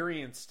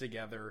experience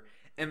together,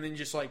 and then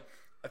just like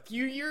a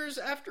few years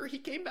after he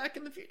came back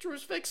and the future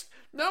was fixed,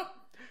 nope,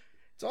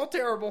 it's all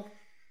terrible.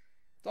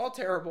 It's all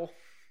terrible.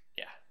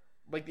 Yeah.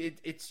 Like,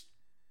 it's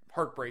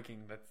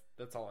heartbreaking.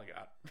 That's all I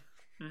got.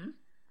 Mm-hmm.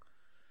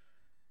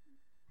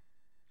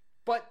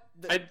 But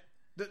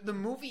the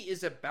movie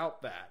is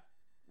about that.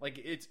 Like,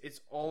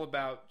 it's all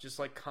about just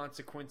like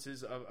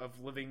consequences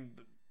of living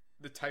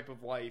the type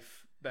of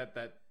life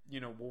that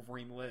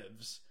Wolverine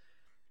lives.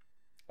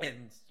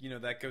 And,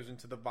 that goes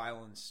into the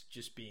violence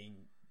just being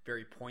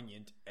very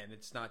poignant, and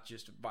it's not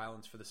just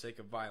violence for the sake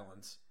of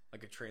violence,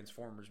 like a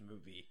Transformers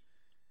movie,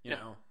 you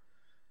know?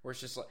 Where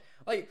it's just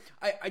like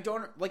I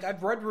don't, like,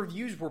 I've read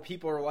reviews where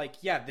people are like,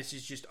 yeah, this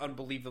is just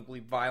unbelievably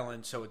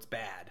violent, so it's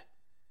bad.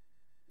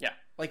 Yeah.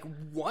 Like,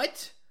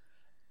 what?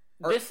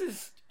 This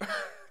is...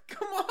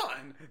 Come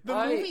on!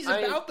 The movie's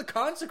about the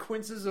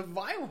consequences of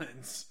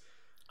violence.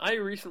 I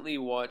recently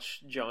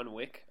watched John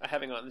Wick. I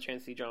haven't gotten the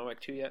chance to see John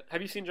Wick 2 yet.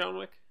 Have you seen John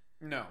Wick?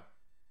 No.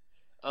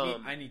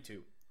 I need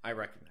to. I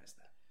recognize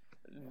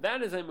that.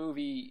 That is a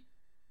movie...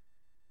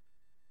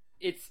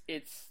 It's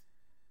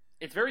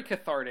very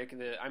cathartic.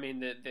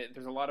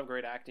 There's a lot of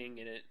great acting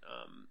in it.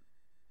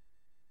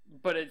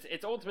 but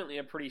it's ultimately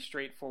a pretty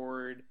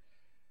straightforward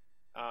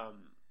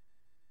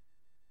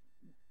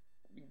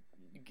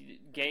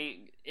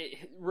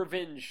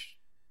revenge.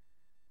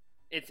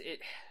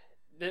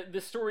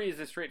 The story is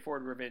a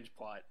straightforward revenge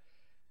plot,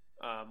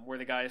 where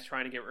the guy is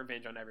trying to get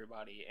revenge on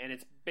everybody, and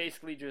it's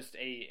basically just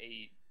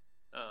a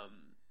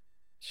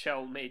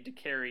shell made to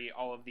carry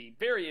all of the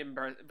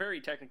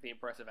very technically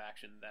impressive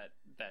action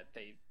that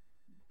they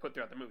put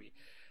throughout the movie.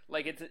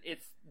 Like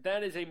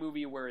that is a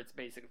movie where it's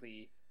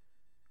basically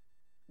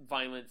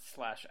violence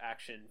 /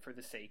 action for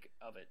the sake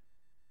of it.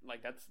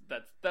 Like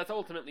that's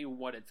ultimately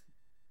what it's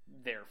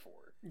there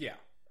for. Yeah.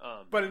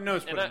 But it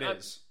knows what it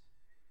is.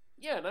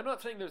 Yeah, and I'm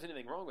not saying there's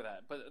anything wrong with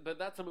that, but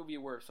that's a movie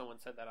where if someone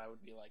said that, I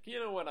would be like, you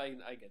know what, I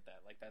get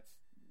that. Like that's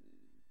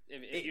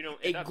if you don't,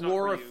 if that's not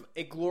for you,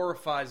 it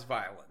glorifies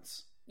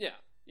violence. Yeah,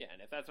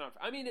 and if that's not,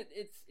 I mean,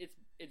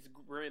 it's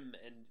grim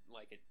and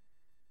like it's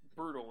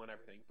brutal and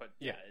everything, but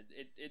yeah,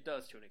 it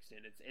does to an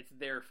extent. It's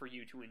there for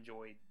you to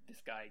enjoy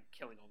this guy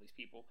killing all these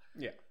people.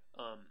 Yeah.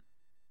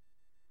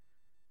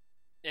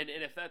 And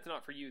if that's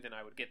not for you, then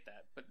I would get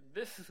that. But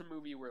this is a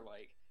movie where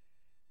like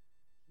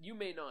you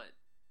may not.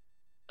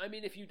 I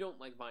mean, if you don't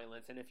like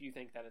violence, and if you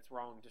think that it's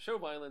wrong to show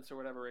violence or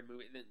whatever in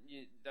movie, then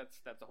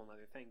that's a whole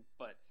other thing.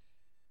 But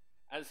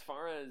as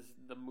far as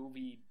the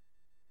movie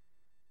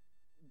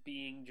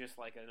being just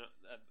like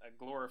a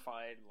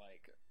glorified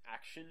like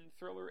action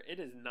thriller, it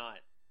is not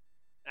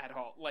at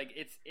all. Like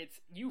it's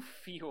you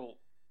feel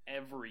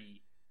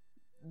every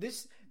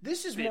this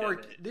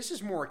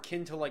is more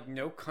akin to like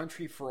No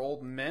Country for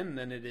Old Men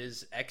than it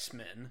is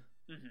X-Men.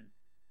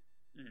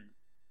 Mm-hmm. Mm-hmm.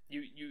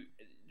 You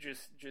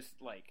just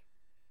like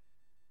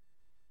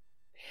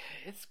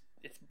it's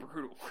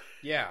brutal.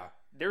 Yeah.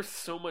 There's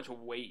so much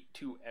weight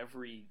to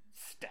every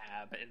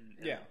stab and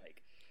yeah.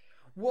 Like.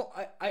 Well,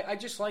 I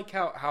just like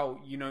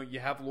how you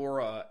have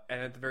Laura,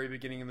 and at the very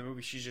beginning of the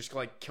movie, she's just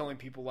like killing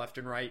people left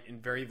and right in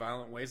very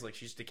violent ways, like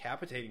she's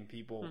decapitating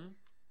people, mm-hmm.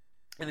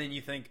 and then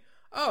you think,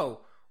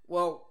 oh,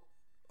 well,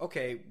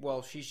 okay,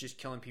 well, she's just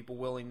killing people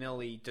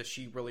willy-nilly. Does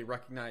she really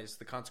recognize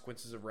the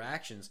consequences of her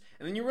actions?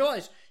 And then you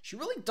realize she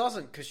really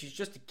doesn't, because she's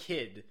just a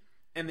kid.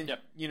 And then,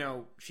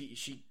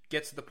 she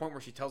gets to the point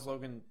where she tells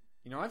Logan,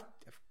 I've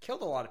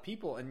killed a lot of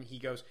people. And he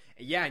goes,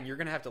 yeah, and you're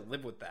going to have to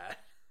live with that.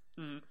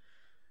 Mm-hmm.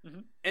 Mm-hmm.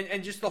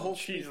 And just the whole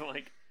she's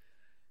like...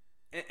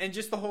 And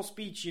just the whole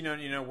speech,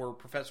 where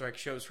Professor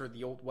X shows her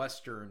the old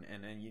Western,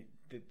 and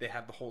they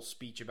have the whole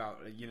speech about,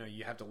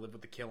 you have to live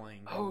with the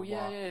killing. Blah, oh, blah,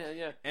 yeah, blah.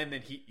 yeah. And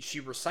then she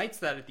recites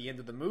that at the end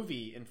of the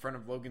movie in front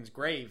of Logan's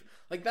grave.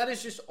 Like, that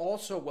is just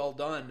also well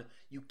done.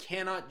 You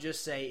cannot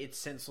just say it's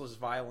senseless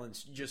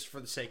violence just for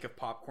the sake of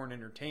popcorn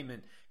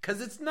entertainment, because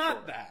it's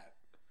not that.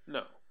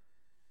 No.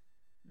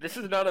 This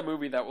is not a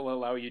movie that will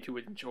allow you to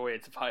enjoy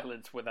its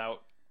violence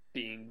without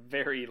being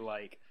very,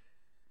 like,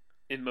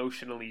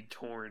 emotionally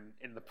torn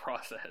in the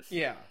process.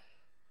 Yeah.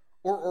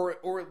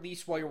 Or at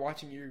least while you're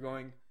watching it, you're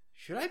going,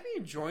 should I be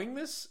enjoying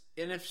this?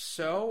 And if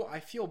so, I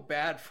feel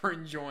bad for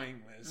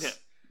enjoying this.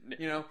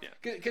 Yeah.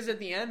 Because at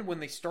the end, when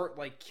they start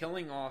like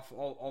killing off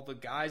all the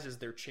guys as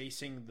they're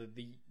chasing the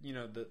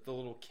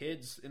little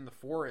kids in the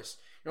forest,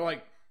 you're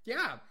like,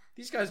 yeah,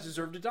 these guys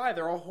deserve to die.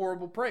 They're all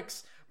horrible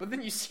pricks. But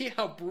then you see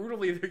how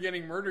brutally they're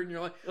getting murdered, and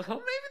you're like, well, maybe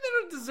they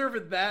don't deserve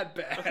it that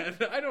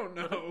bad. I don't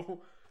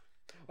know.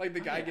 Like,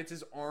 the guy gets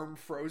his arm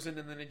frozen,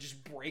 and then it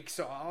just breaks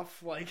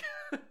off. Like,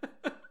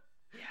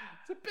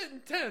 it's a bit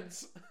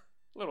intense.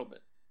 A little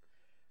bit.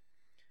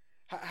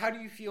 How do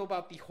you feel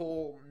about the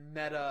whole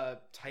meta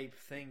type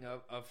thing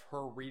of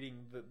her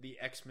reading the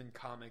X-Men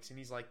comics, and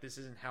he's like, this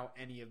isn't how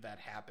any of that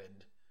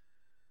happened?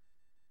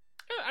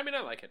 I mean,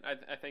 I like it.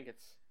 I think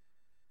it's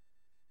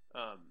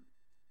I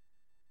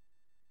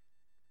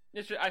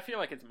feel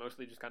like it's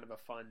mostly just kind of a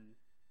fun...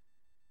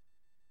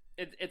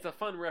 It's a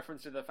fun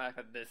reference to the fact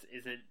that this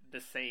isn't the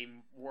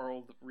same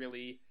world,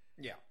 really.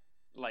 Yeah.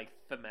 Like,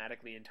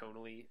 thematically and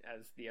tonally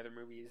as the other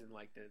movies, and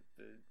like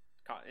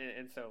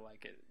and so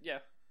like it, yeah.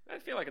 I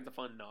feel like it's a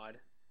fun nod.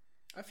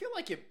 I feel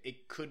like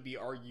it could be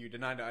argued,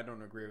 and I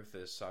don't agree with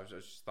this. So I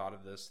just thought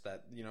of this,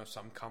 that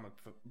some comic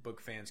book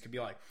fans could be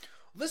like,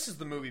 well, this is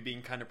the movie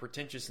being kind of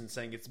pretentious and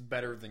saying it's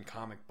better than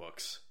comic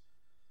books.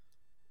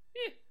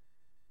 Yeah.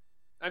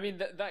 I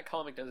mean, that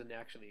comic doesn't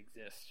actually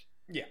exist.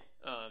 Yeah.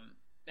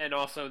 And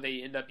also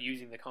they end up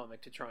using the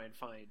comic to try and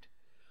find,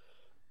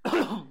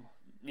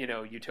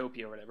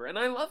 utopia or whatever. And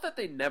I love that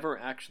they never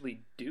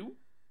actually do.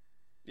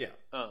 Yeah.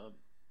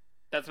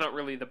 That's not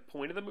really the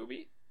point of the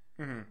movie.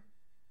 Mm-hmm.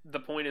 The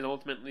point is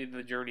ultimately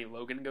the journey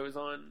Logan goes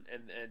on,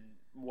 and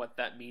what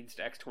that means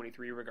to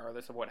X-23,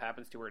 regardless of what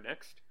happens to her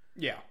next.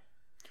 Yeah.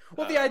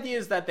 Well, the idea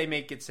is that they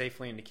make it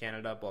safely into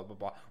Canada, blah, blah,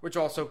 blah. Which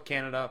also,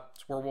 Canada,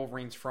 it's where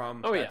Wolverine's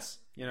from. Oh, that's,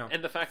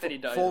 And the fact that he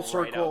dies full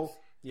circle.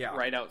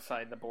 Right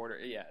outside the border.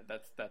 Yeah,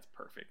 that's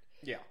perfect.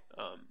 Yeah.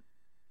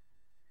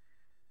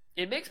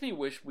 It makes me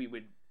wish we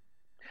would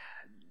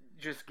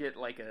just get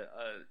like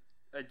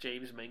a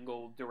James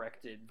Mangold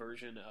directed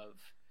version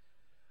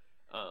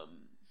of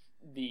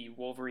the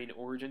Wolverine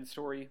origin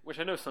story, which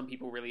I know some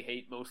people really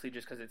hate, mostly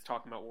just because it's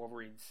talking about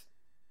Wolverine's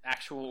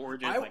actual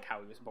origins, like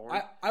how he was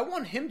born. I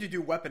want him to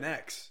do Weapon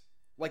X.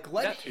 Like,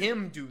 let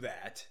him do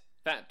that.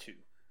 That too.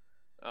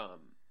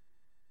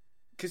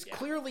 Because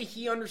clearly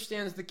he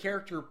understands the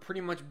character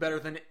pretty much better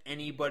than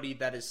anybody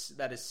that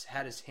has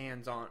had his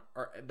hands on,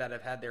 or that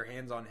have had their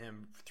hands on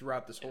him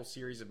throughout this whole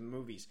series of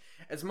movies.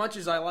 As much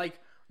as I like,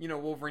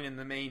 Wolverine in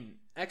the main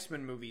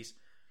X-Men movies,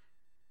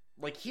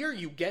 like here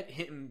you get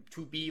him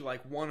to be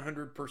like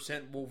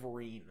 100%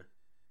 Wolverine.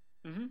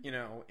 Mm-hmm.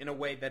 In a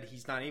way that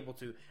he's not able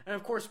to. And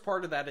of course,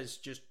 part of that is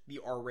just the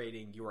R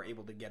rating. You are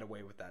able to get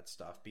away with that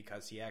stuff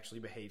because he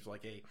actually behaves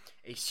like a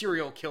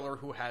serial killer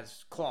who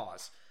has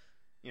claws.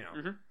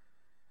 Mm-hmm.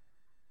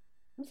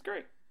 That's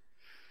great.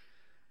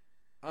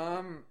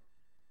 I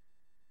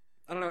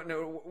don't know.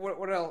 No,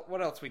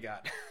 what else we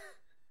got?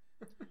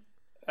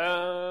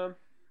 I'm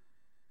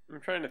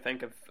trying to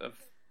think of.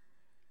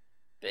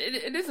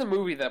 It is a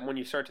movie that when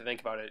you start to think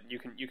about it, you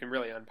can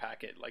really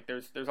unpack it. Like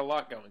there's a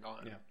lot going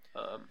on.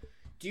 Yeah.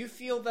 Do you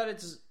feel that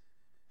it's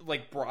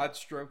like broad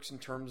strokes in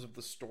terms of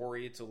the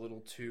story? It's a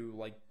little too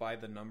like by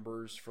the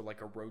numbers for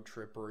like a road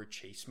trip or a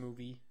chase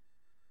movie.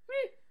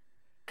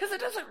 Because it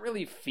doesn't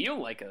really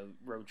feel like a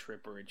road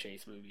trip or a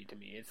chase movie to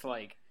me. It's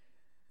like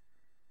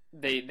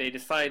they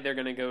decide they're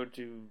going to go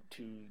to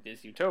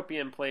this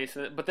utopian place,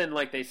 but then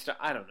like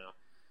I don't know.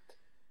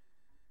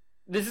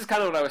 This is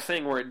kind of what I was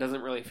saying, where it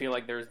doesn't really feel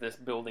like there's this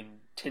building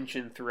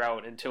tension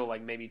throughout until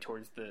like maybe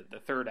towards the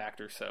third act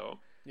or so.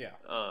 Yeah.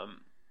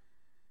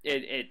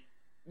 It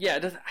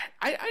does.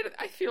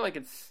 I feel like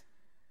it's.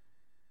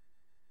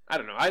 I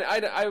don't know.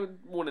 I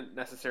wouldn't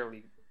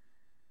necessarily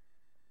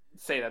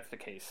say that's the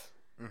case.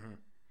 Mm-hmm.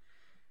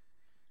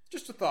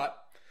 Just a thought.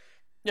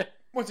 Yeah.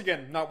 Once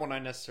again, not one I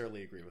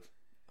necessarily agree with.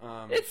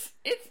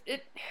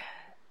 It.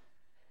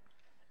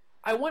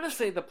 I want to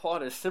say the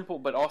plot is simple,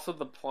 but also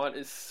the plot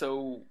is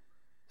so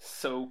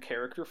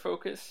character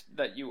focused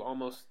that you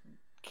almost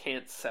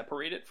can't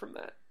separate it from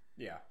that.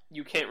 Yeah.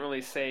 You can't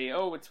really say,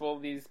 oh, it's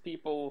these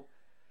people.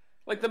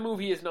 Like the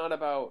movie is not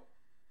about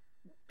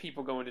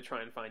people going to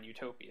try and find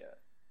utopia.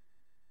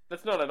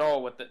 That's not at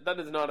all that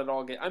is not at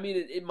all. I mean,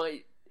 it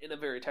might in a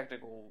very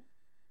technical,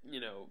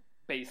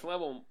 base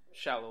level,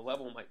 shallow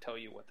level, might tell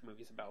you what the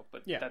movie's about,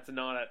 but that's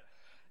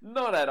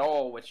not at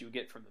all what you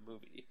get from the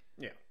movie.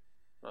 Yeah.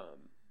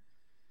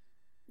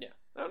 Yeah.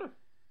 I don't know.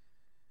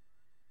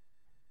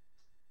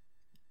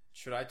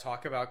 Should I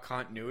talk about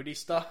continuity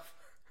stuff?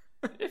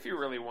 If you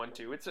really want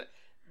to.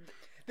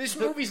 This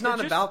movie's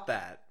not about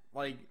that.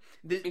 Like,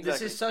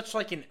 this is such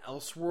like an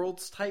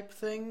Elseworlds type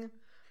thing,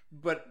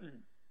 but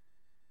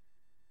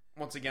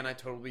once again, I'd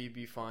totally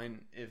be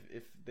fine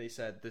if they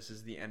said this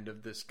is the end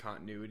of this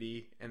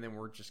continuity, and then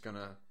we're just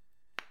gonna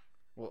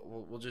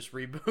we'll just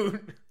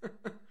reboot.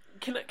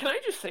 Can I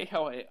just say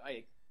how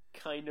I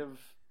kind of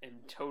am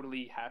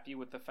totally happy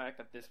with the fact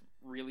that this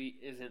really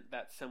isn't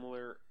that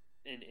similar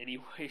in any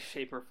way,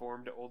 shape, or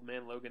form to Old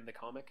Man Logan the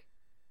comic.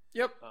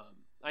 Yep.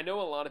 I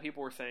know a lot of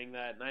people were saying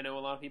that, and I know a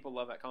lot of people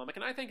love that comic,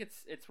 and I think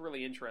it's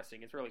really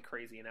interesting. It's really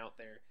crazy and out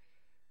there.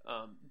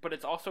 But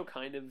it's also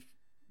kind of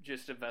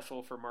just a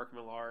vessel for Mark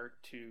Millar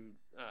to.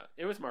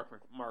 It was Mark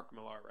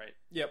Millar, right?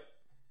 Yep.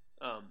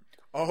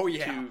 Oh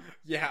yeah,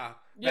 yeah.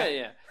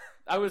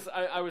 I was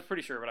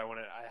pretty sure, but I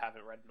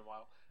haven't read in a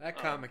while. That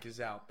comic is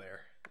out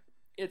there.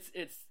 It's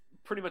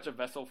pretty much a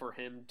vessel for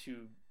him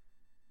to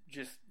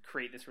just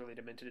create this really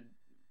demented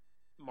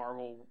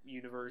Marvel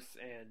universe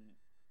and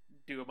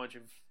do a bunch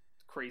of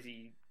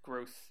crazy,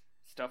 gross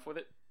stuff with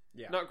it.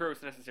 Yeah. Not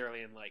gross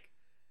necessarily in like,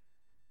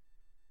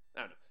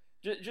 I don't know.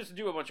 Just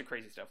do a bunch of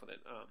crazy stuff with it.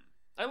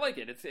 I like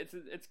it.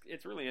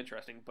 It's really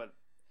interesting, but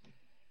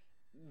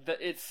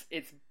it's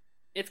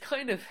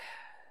kind of.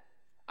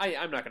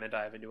 I'm not going to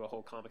dive into a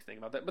whole comics thing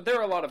about that, but there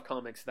are a lot of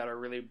comics that are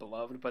really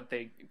beloved, but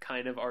they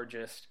kind of are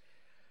just,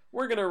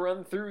 we're going to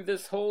run through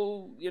this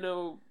whole,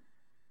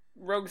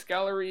 rogues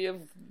gallery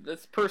of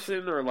this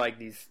person, or like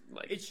these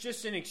like. It's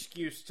just an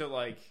excuse to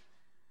like,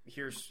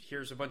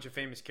 here's a bunch of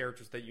famous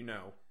characters that you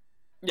know.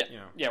 Yeah,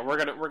 yeah. We're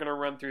gonna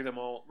run through them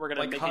all. We're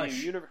gonna like make Hush. a new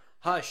universe.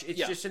 Hush. It's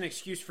just an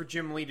excuse for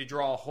Jim Lee to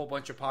draw a whole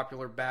bunch of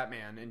popular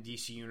Batman and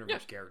DC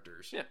Universe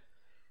characters. Yeah.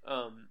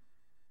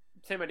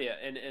 Same idea,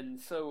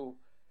 and so.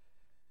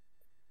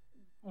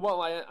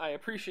 While I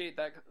appreciate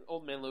that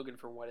Old Man Logan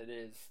for what it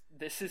is,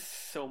 this is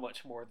so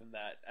much more than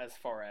that. As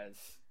far as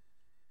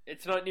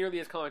it's not nearly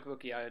as comic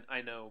booky,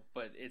 I know,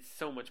 but it's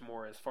so much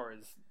more as far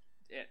as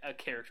a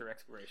character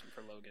exploration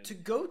for Logan. To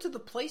go to the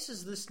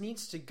places this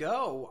needs to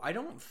go, I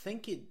don't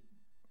think it.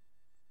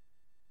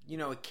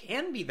 It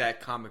can be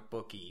that comic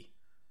booky.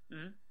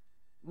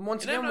 Mm-hmm.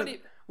 Once again,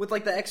 with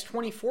like the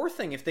X-24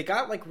 thing, if they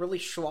got like really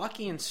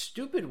schlocky and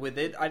stupid with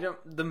it,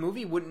 the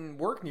movie wouldn't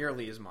work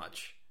nearly as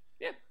much.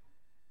 Yeah.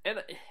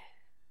 And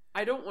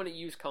I don't want to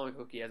use comic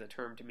booky as a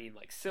term to mean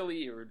like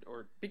silly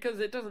or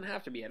because it doesn't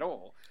have to be at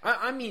all.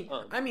 I mean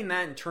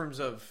that in terms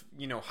of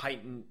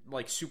heightened,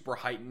 like super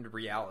heightened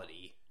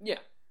reality. Yeah,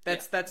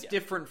 that's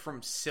different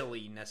from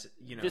silliness.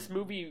 This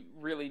movie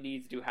really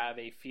needs to have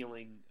a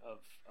feeling of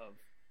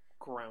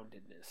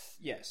groundedness.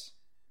 Yes,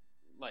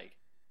 like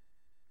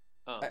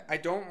I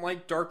don't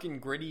like dark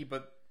and gritty,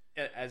 but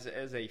as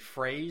a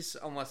phrase,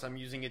 unless I'm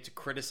using it to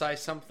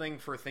criticize something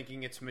for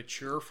thinking it's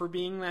mature for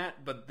being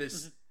that. But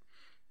this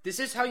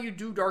is how you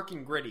do dark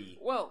and gritty.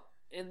 Well,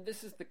 and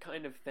this is the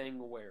kind of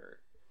thing where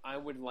I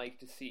would like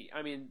to see.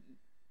 I mean,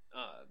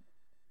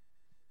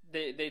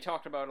 they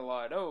talked about a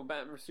lot. Oh,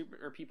 Batman vs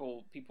Superman, or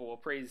people will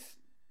praise,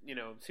 you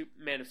know,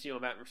 Man of Steel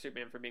and Batman vs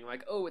Superman for being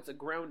like, oh, it's a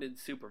grounded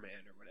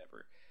Superman or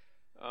whatever.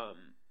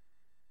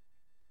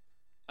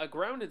 A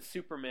grounded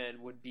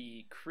Superman would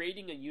be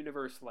creating a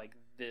universe like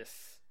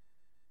this,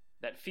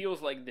 that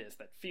feels like this,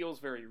 that feels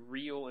very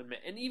real, and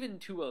even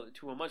to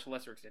a much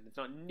lesser extent, it's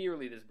not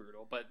nearly this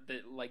brutal, but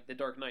like the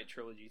Dark Knight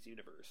trilogy's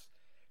universe,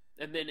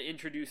 and then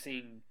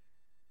introducing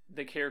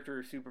the character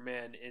of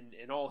Superman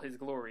in all his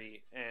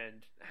glory,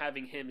 and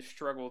having him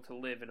struggle to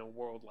live in a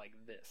world like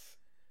this.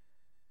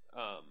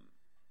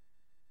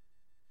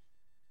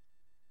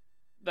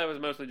 That was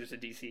mostly just a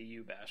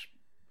DCU bash,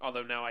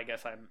 although now I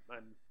guess I'm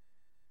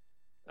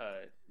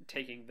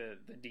taking the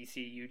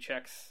DCU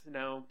checks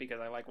now because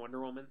I like Wonder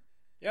Woman.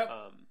 Yep.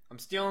 I'm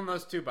stealing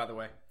those too, by the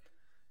way.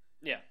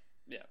 Yeah.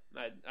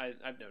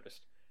 I've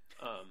noticed.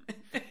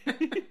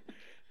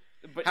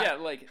 But yeah,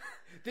 like,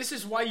 this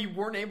is why you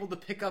weren't able to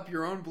pick up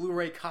your own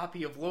Blu-ray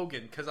copy of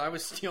Logan, because I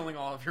was stealing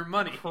all of your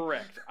money.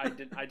 Correct. I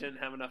didn't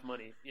have enough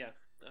money. Yeah,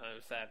 it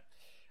was sad.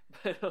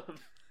 But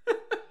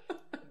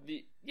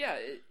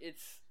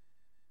it's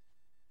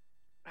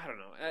I don't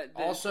know.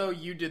 Also,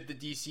 you did the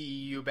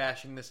DCEU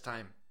bashing this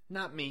time,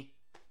 not me.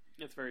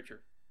 That's very true.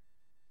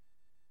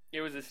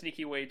 It was a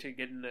sneaky way to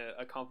get in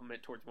a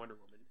compliment towards Wonder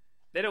Woman.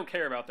 They don't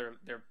care about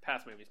their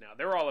past movies now.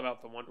 They're all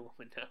about the Wonder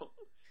Woman now.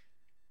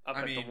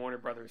 The Warner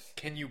Brothers.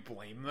 Can you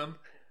blame them?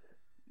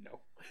 No.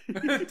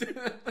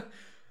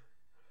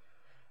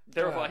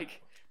 They're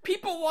like,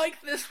 people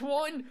like this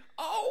one.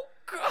 Oh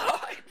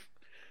God.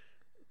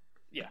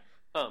 Yeah.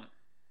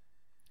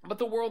 But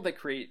the world they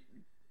create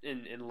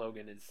in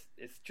Logan is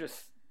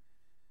just,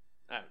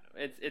 I don't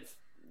know. It's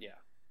yeah.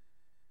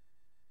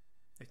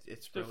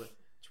 It's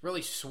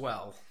really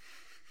swell.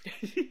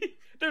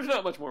 There's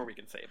not much more we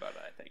can say about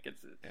it. I think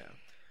it's yeah.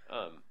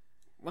 I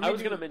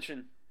was going to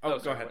mention. Oh,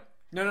 go ahead. What?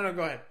 No,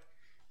 go ahead.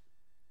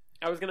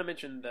 I was going to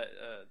mention that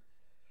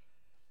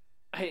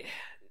I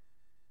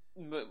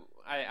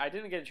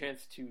didn't get a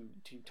chance to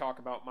talk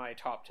about my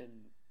top 10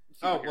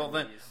 superhero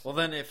movies. Well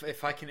then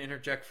if I can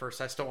interject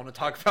first, I still want to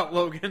talk about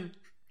Logan.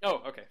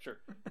 Oh, okay, sure.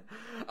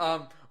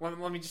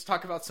 Let me just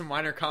talk about some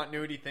minor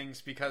continuity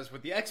things, because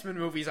with the X-Men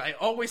movies, I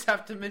always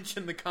have to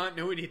mention the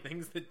continuity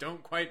things that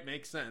don't quite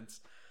make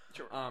sense.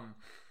 Sure.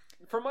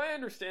 From my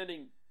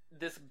understanding,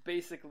 this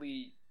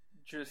basically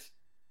just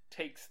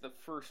takes the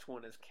first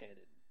one as canon,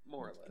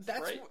 more or less.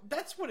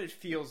 That's what it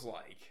feels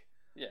like.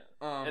 Yeah,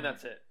 and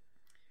that's it.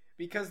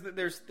 Because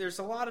there's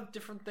a lot of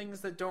different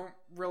things that don't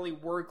really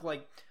work.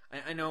 Like,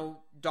 I know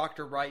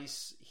Dr.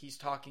 Rice, he's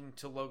talking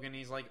to Logan,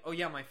 he's like, oh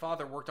yeah, my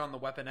father worked on the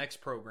Weapon X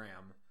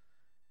program.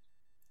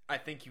 I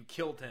think you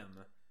killed him.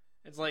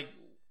 It's like,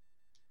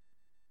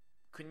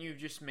 couldn't you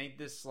just made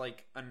this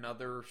like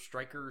another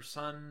Stryker's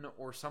son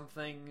or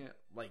something?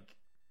 Like,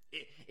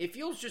 it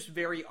feels just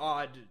very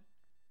odd.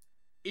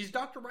 Is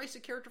Dr. Rice a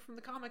character from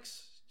the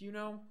comics? Do you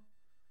know?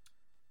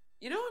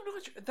 I'm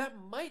not sure. That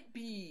might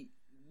be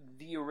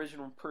the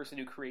original person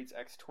who creates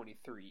X-23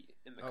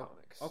 in the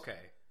comics. Okay.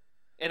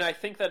 And I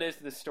think that is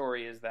the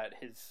story, is that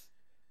his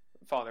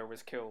father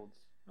was killed.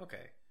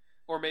 Okay.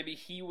 Or maybe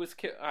he was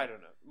killed. I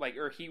don't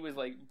know. Or he was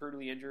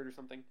brutally injured or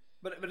something.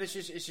 But it's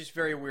just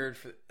very weird.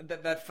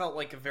 That felt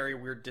like a very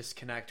weird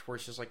disconnect, where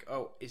it's just like,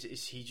 oh,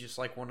 is he just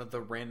like one of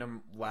the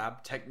random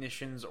lab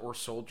technicians or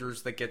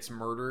soldiers that gets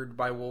murdered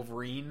by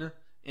Wolverine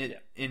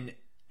in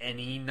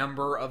any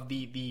number of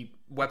the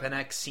Weapon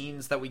X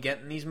scenes that we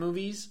get in these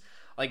movies?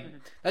 Like,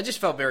 that just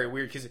felt very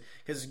weird,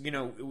 because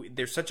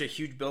there's such a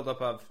huge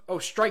buildup of, oh,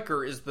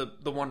 Stryker is the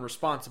one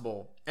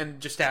responsible, and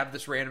just to have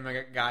this random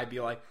guy be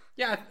like,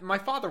 yeah, my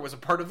father was a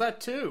part of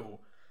that too.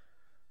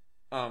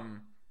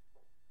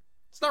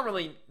 It's not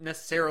really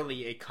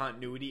necessarily a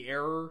continuity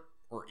error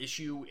or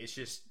issue.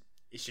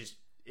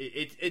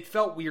 It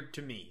felt weird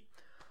to me.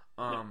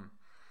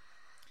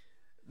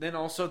 Then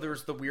also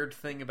there's the weird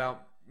thing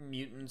about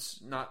mutants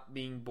not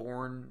being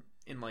born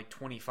in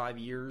 25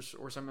 years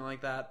or something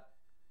like that.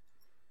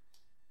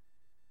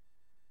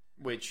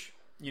 Which,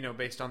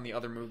 based on the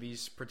other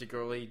movies,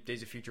 particularly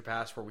Days of Future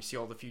Past, where we see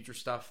all the future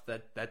stuff,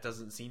 that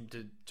doesn't seem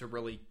to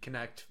really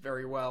connect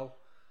very well.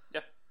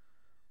 Yep.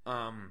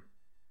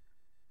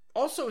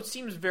 Also, it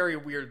seems very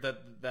weird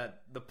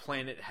that the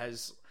planet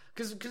has...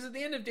 Because at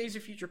the end of Days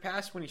of Future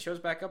Past, when he shows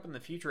back up in the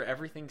future,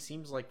 everything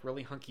seems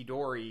really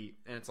hunky-dory,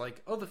 and it's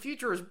like, oh, the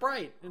future is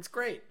bright, it's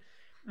great.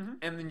 Mm-hmm.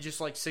 And then just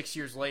 6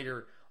 years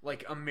later,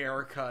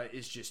 America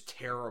is just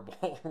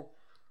terrible.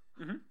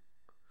 Mm-hmm.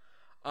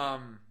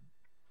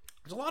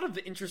 There's a lot of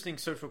interesting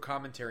social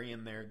commentary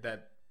in there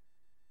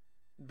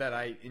that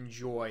I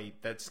enjoy,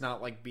 that's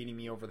not beating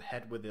me over the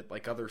head with it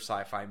like other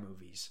sci-fi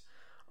movies.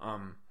 I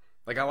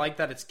like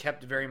that it's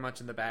kept very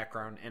much in the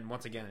background, and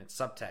once again, it's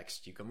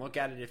subtext. You can look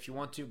at it if you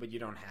want to, but you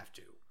don't have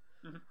to.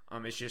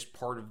 It's just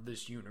part of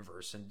this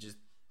universe, and just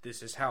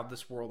this is how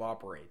this world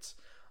operates.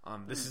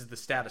 This is the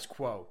status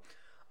quo.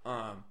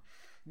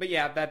 But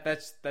yeah,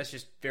 that's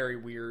just very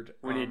weird.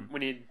 We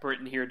need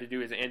Britton here to do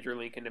his Andrew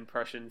Lincoln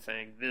impression,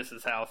 saying, "This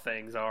is how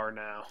things are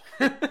now."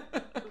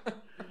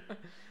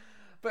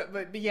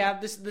 But yeah,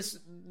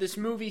 this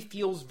movie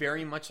feels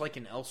very much like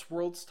an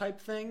Elseworlds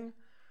type thing.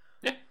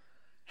 Yeah.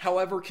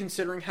 However,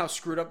 considering how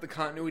screwed up the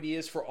continuity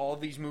is for all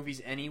of these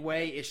movies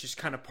anyway, it's just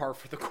kind of par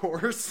for the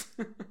course.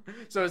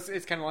 So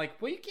it's kind of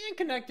like, well, you can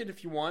connect it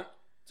if you want.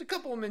 It's a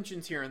couple of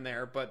mentions here and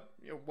there, but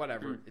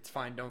whatever. It's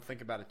fine. Don't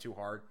think about it too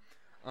hard.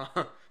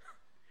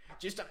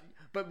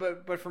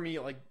 But for me,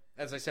 like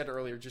as I said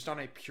earlier, just on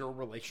a pure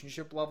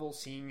relationship level,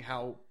 seeing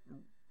how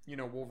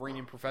Wolverine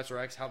and Professor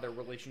X, how their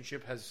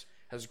relationship has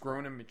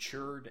grown and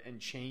matured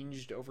and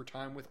changed over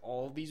time with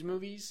all of these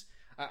movies,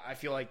 I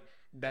feel like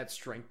that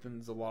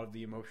strengthens a lot of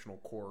the emotional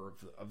core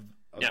of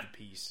the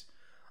piece.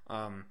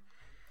 That's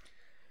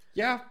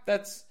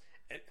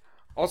it.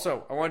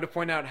 Also, I wanted to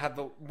point out how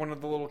one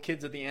of the little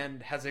kids at the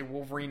end has a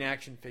Wolverine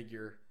action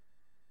figure,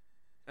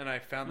 and I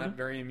found that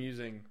very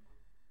amusing.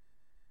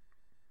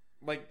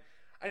 Like,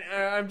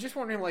 I'm just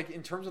wondering, like,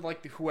 in terms of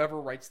like whoever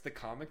writes the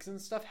comics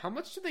and stuff, how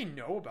much do they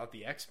know about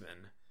the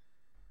X-Men?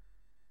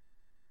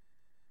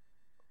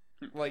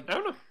 Like, I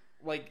don't know.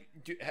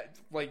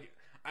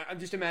 I'm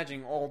just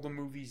imagining all the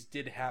movies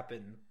did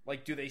happen.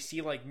 Like, do they see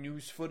like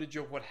news footage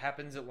of what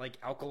happens at like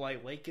Alkali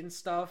Lake and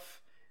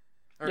stuff,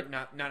 or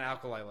not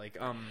Alkali Lake?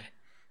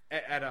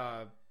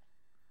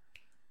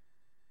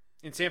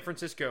 In San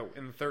Francisco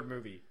in the third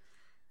movie,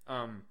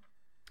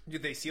 do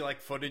they see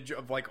like footage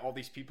of like all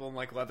these people in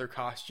like leather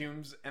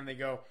costumes, and they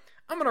go,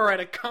 "I'm gonna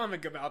write a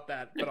comic about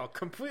that, but I'll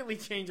completely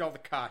change all the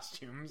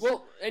costumes."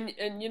 Well, and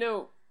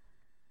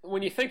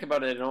when you think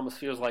about it, it almost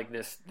feels like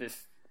this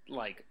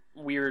like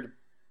weird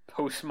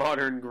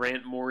postmodern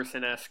Grant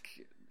Morrison-esque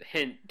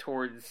hint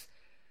towards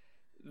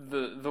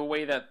the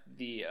way that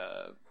the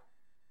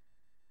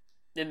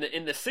in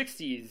the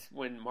 60s,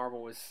 when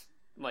Marvel was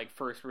like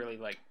first really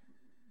like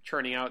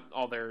churning out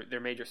all their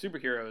major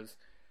superheroes,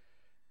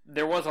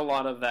 there was a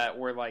lot of that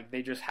where like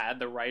they just had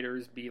the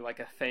writers be like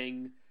a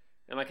thing,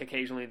 and like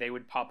occasionally they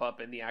would pop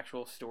up in the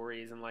actual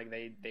stories, and like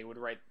they would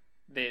write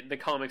the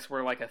comics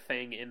were like a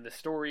thing in the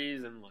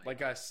stories, and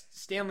like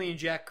Stanley and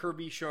Jack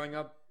Kirby showing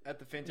up at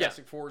the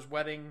Fantastic Four's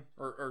wedding,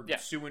 or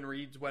Sue and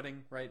Reed's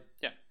wedding, right?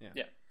 Yeah.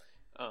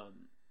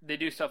 They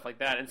do stuff like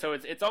that, and so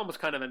it's almost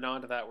kind of a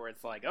nod to that, where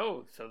it's like,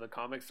 oh, so the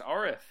comics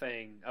are a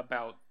thing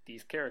about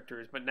these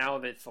characters, but now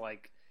that's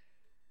like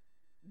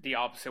the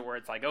opposite, where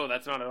it's like, oh,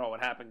 that's not at all what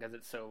happened, because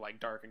it's so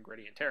like dark and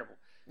gritty and terrible.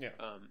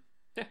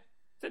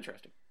 It's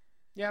interesting.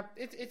 Yeah,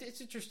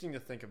 it's interesting to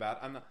think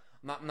about. I'm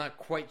not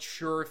quite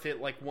sure if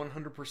it like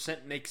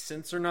 100% makes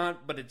sense or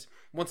not, but it's,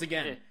 once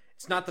again,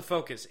 it's not the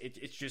focus.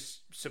 It's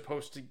just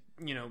supposed to,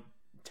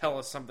 tell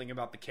us something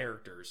about the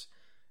characters.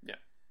 Yeah.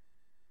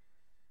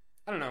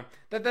 I don't know.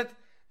 That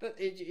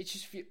it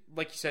just feel,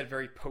 like you said,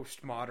 very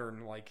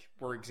postmodern. Like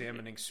we're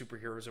examining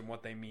superheroes and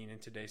what they mean in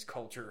today's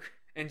culture,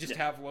 and just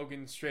have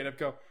Logan straight up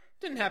go,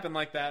 "Didn't happen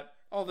like that.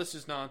 All this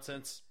is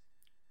nonsense.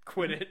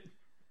 Quit it."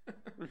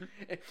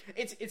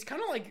 It's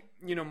kind of like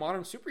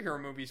modern superhero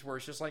movies where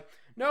it's just like,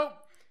 no,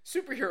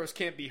 superheroes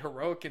can't be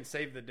heroic and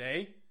save the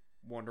day.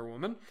 Wonder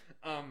Woman.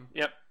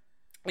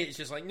 It's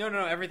just like no,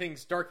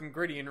 everything's dark and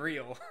gritty and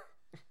real.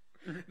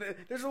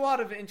 There's a lot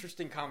of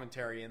interesting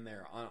commentary in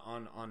there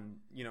on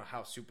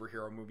how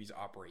superhero movies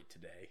operate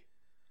today.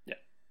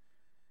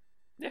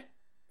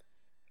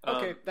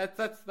 Okay,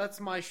 that's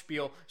my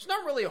spiel. There's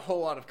not really a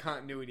whole lot of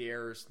continuity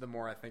errors. The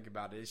more I think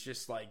about it, it's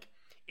just like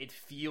it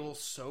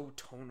feels so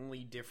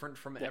tonally different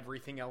from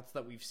everything else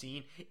that we've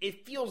seen.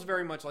 It feels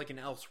very much like an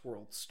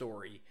Elseworlds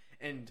story,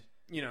 and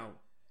you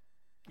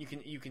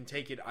can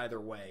take it either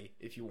way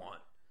if you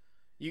want.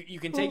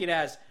 You can take it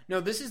as, no,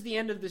 this is the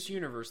end of this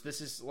universe.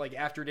 This is like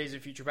after Days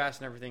of Future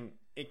Past and everything.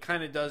 It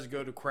kind of does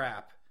go to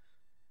crap,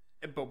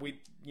 but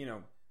we,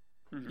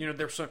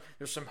 there's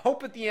some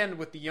hope at the end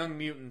with the Young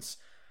Mutants.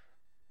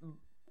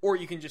 Or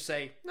you can just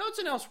say, no, it's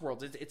an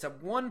Elseworlds. It's a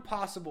one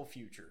possible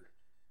future.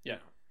 Yeah.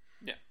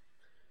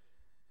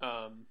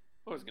 What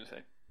was I going to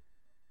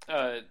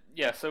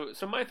say?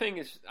 So my thing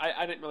is,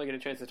 I didn't really get a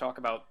chance to talk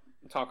on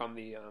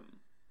the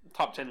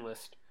top 10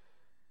 list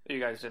that you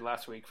guys did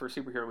last week for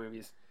superhero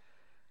movies.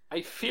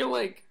 I feel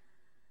like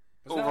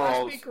was that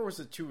last week or was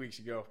it 2 weeks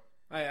ago?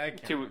 I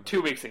can't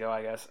 2 weeks ago,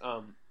 I guess.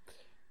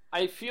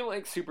 I feel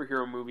like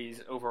superhero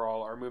movies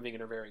overall are moving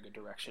in a very good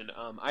direction.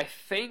 I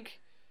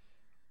think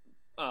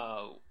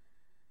the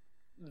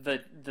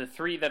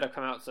three that have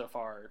come out so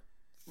far,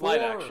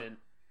 live action,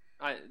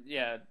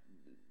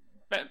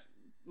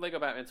 Lego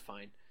Batman's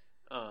fine.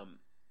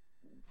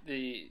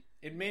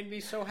 It made me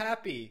so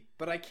happy,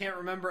 but I can't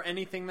remember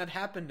anything that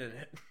happened in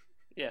it.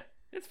 Yeah,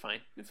 it's fine.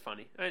 It's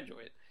funny. I enjoy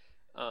it.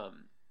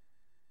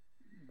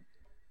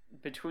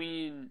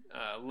 Between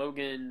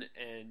Logan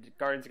and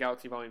Guardians of the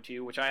Galaxy Volume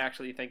 2, which I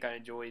actually think I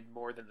enjoyed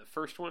more than the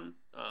first one.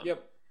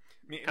 Yep.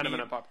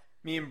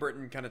 Me and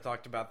Britton kind of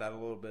talked about that a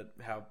little bit,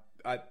 how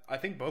I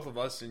think both of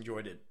us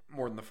enjoyed it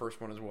more than the first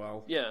one as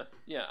well. Yeah.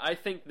 I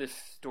think this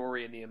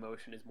story and the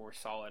emotion is more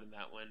solid in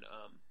that one.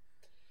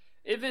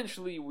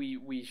 Eventually,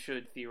 we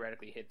should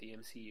theoretically hit the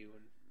MCU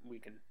and we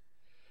can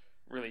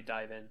really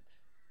dive in.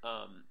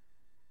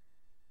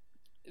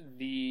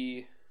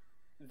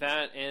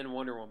 That and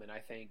Wonder Woman, I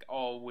think,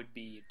 all would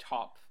be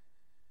top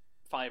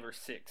 5 or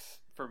 6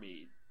 for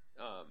me.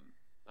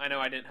 I know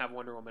I didn't have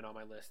Wonder Woman on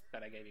my list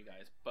that I gave you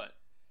guys, but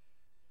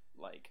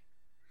like,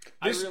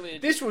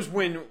 this was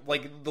when,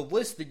 like, the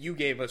list that you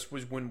gave us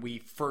was when we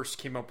first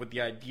came up with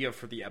the idea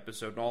for the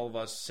episode, and all of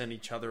us sent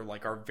each other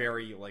like our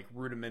very like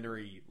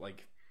rudimentary,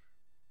 like,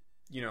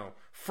 you know,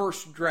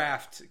 first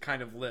draft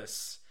kind of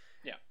lists.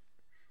 Yeah.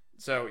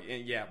 So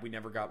yeah, we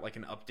never got like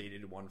an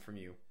updated one from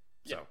you.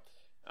 So.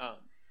 Yeah.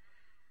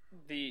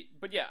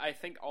 But yeah, I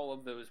think all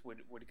of those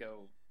would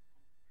go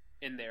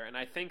in there, and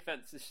I think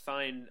that's a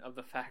sign of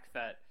the fact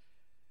that,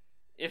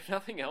 if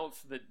nothing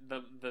else,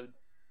 the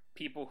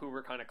people who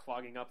were kind of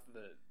clogging up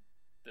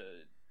the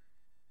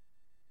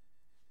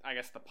I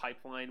guess the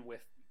pipeline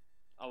with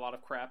a lot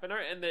of crap, and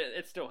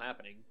it's still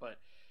happening, but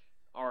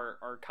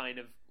are kind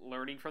of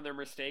learning from their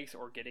mistakes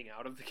or getting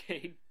out of the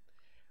game.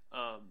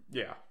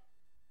 Yeah.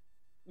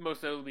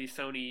 Most notably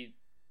Sony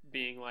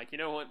being like, you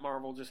know what,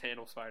 Marvel, just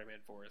handle Spider-Man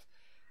for us.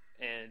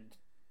 And,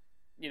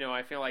 you know,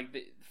 I feel like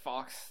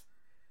Fox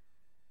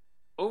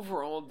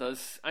overall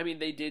does... I mean,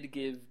 they did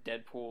give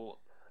Deadpool...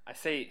 I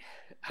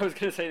was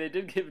going to say they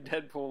did give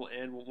Deadpool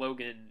and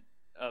Logan,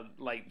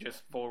 like,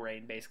 just full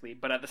reign, basically.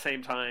 But at the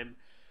same time,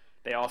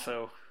 they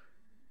also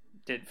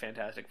did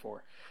Fantastic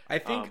Four. I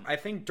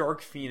think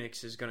Dark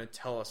Phoenix is going to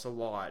tell us a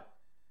lot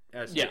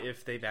as to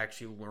if they've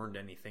actually learned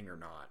anything or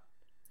not.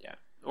 Yeah.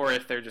 Or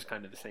if they're just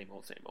kind of the same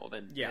old.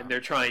 And they're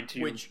trying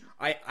to... Which,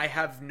 I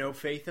have no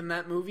faith in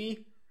that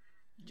movie.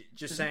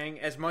 Just saying,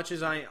 as much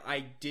as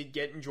I did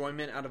get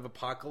enjoyment out of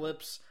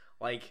Apocalypse,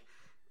 like,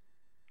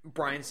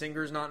 Bryan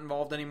Singer's not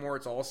involved anymore.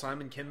 It's all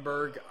Simon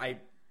Kinberg. I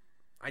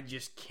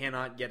just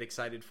cannot get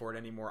excited for it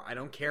anymore. I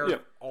don't care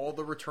if all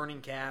the returning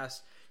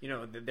cast, you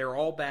know, they're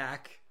all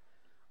back.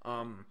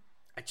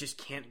 I just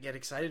can't get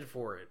excited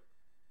for it.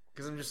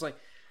 Because I'm just like...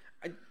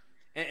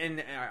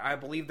 I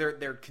believe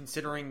they're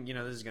considering, you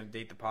know, this is going to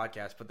date the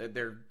podcast, but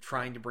they're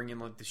trying to bring in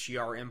like the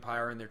Shi'ar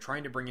Empire, and they're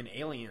trying to bring in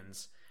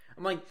aliens.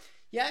 I'm like,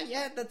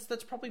 yeah,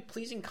 that's probably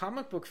pleasing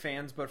comic book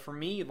fans, but for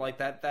me, like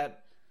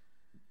that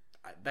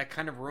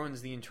kind of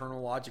ruins the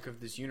internal logic of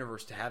this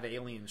universe to have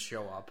aliens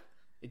show up.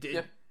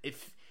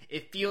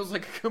 It feels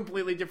like a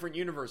completely different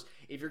universe.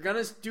 If you're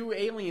gonna do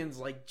aliens,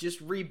 like,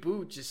 just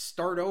reboot, just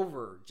start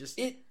over.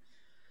 It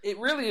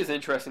really is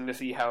interesting to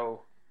see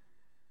how.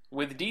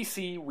 With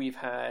DC,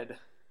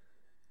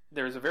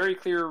 there's a very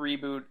clear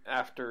reboot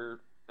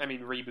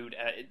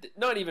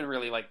not even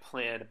really like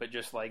planned, but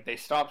just like they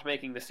stopped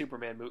making the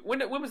Superman movie. When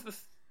was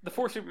the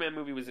fourth Superman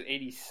movie was in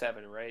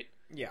 1987, right?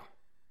 Yeah.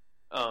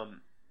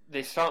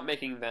 They stopped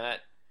making that,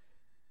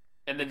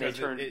 and then because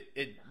they turned...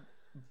 It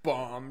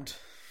bombed.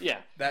 Yeah.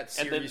 That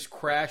series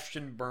crashed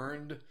and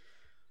burned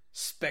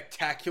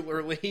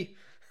spectacularly.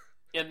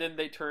 And then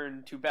they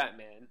turned to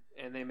Batman,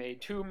 and they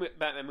made 2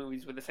 Batman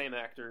movies with the same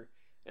actor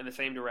and the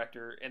same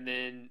director, and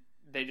then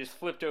they just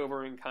flipped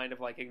over and kind of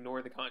like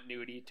ignored the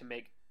continuity to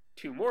make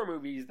 2 more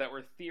movies that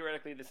were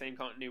theoretically the same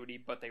continuity,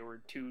 but they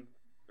were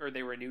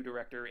a new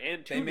director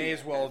and 2 They may directors.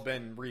 as well have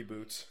been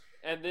reboots.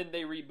 And then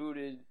they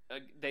rebooted.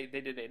 They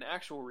did an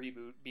actual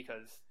reboot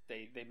because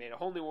they made a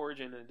whole new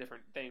origin and a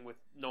different thing with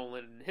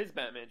Nolan and his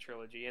Batman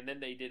trilogy, and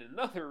then they did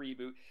another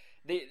reboot.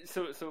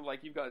 So like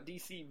you've got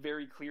DC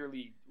very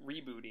clearly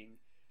rebooting.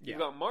 You've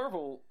got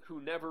Marvel,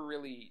 who never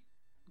really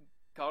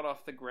got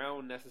off the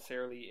ground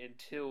necessarily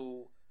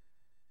until,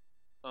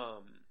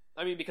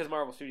 because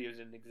Marvel Studios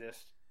didn't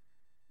exist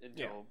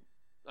until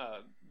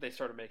they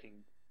started making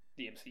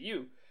the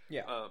MCU.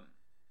 Yeah.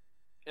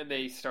 And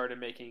they started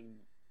making,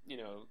 you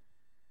know,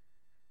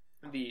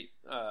 the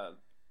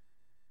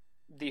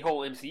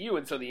whole MCU,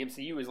 and so the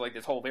MCU is like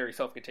this whole very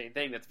self-contained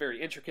thing that's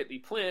very intricately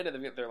planned, and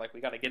then they're like,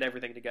 we got to get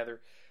everything together,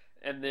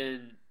 and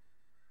then,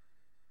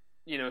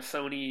 you know,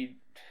 Sony,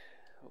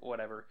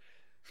 whatever.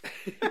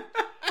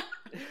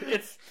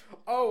 It's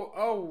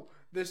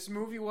this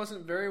movie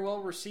wasn't very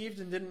well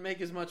received and didn't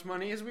make as much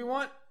money as we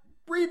want.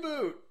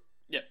 Reboot.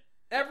 Yeah.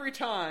 Every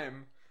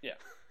time. Yeah.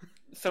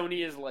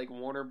 Sony is like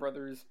Warner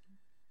Brothers,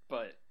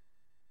 but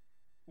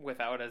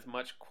without as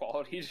much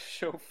quality to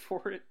show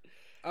for it.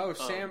 Oh,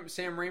 Sam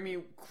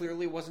Raimi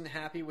clearly wasn't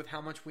happy with how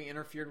much we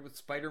interfered with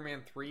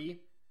Spider-Man 3.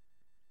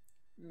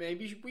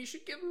 Maybe we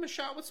should give him a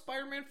shot with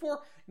Spider-Man 4.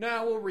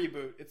 No, we'll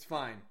reboot. It's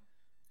fine.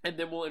 And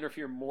then we'll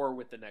interfere more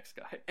with the next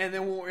guy. And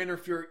then we'll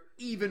interfere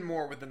even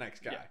more with the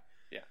next guy.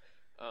 Yeah.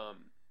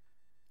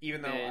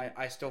 Even though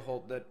I still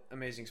hold that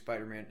Amazing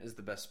Spider-Man is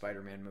the best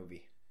Spider-Man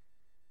movie.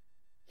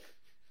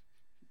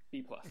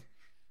 B+.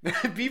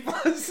 B+.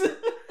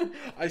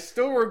 I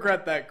still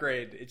regret that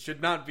grade. It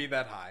should not be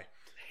that high.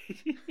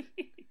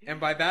 And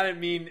by that I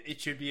mean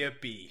it should be a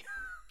B.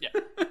 Yeah.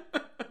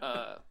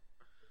 I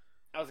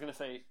was going to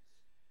say,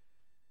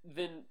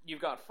 then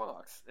you've got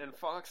Fox. And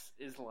Fox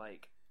is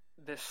like,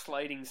 this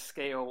sliding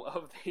scale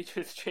of they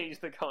just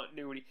changed the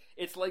continuity.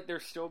 It's like they're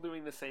still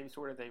doing the same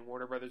sort of thing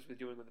Warner Brothers was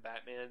doing with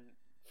Batman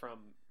from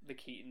the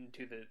Keaton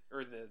to the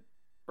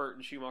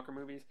Burton Schumacher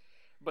movies,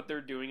 but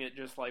they're doing it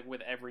just like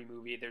with every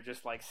movie. They're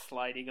just like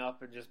sliding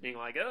up and just being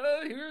like,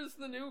 here's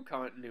the new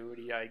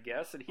continuity, I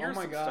guess, and here's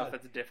stuff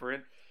that's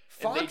different.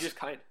 Fox, and they just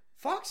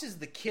Fox is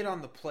the kid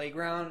on the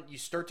playground. You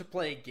start to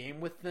play a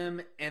game with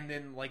them, and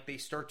then like they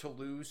start to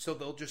lose, so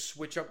they'll just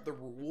switch up the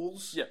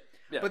rules. Yeah.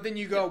 Yeah. But then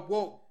you go,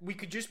 well, we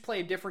could just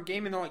play a different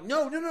game, and they're like,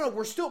 no,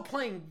 we're still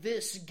playing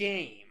this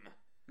game.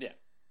 Yeah.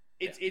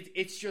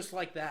 It's just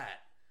like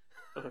that.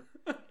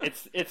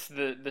 It's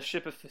the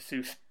ship of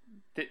Theseus.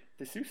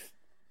 Theseus?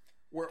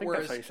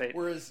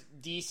 Whereas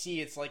DC,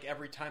 it's like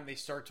every time they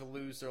start to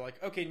lose, they're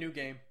like, okay, new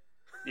game.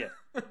 Yeah.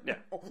 Yeah.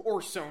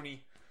 Or Sony.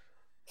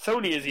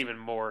 Sony is even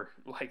more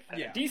like that.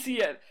 Yeah.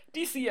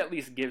 DC at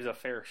least gives a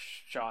fair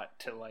shot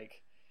to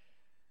like.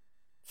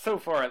 So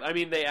far, I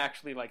mean, they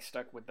actually like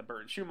stuck with the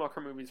Burton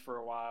Schumacher movies for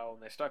a while,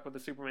 and they stuck with the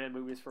Superman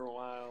movies for a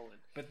while.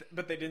 And...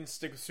 But they didn't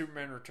stick with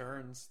Superman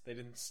Returns. They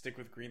didn't stick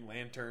with Green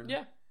Lantern.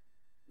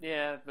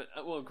 Yeah, but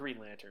Green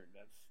Lantern.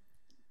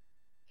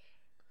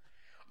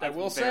 I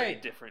will say,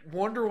 different.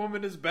 Wonder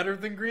Woman is better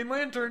than Green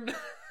Lantern.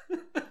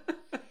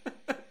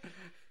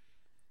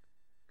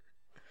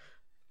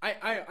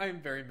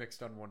 I'm very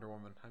mixed on Wonder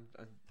Woman.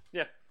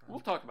 Yeah, we'll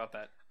talk about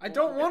that. I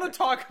don't want to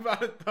talk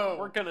about it though.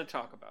 We're gonna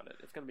talk about it.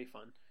 It's gonna be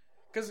fun.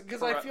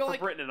 Because I feel like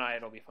Britton and I,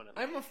 it'll be fun.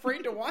 I'm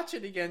afraid to watch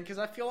it again because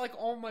I feel like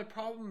all my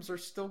problems are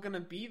still gonna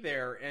be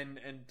there, and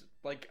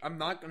like I'm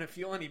not gonna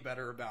feel any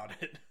better about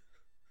it.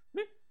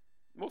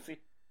 We'll see.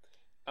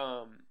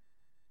 But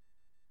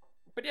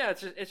yeah,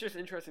 it's just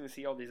interesting to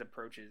see all these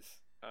approaches.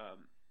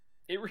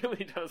 It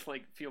really does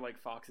like feel like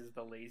Fox is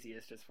the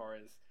laziest as far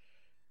as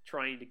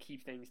trying to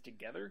keep things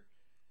together.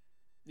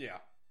 Yeah.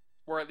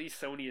 Or at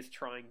least Sony is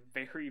trying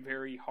very,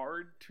 very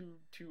hard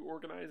to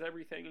organize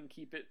everything and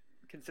keep it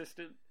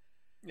consistent.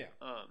 Yeah.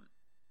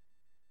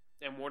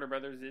 And Warner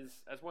Brothers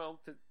is as well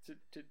to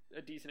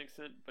a decent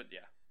extent, but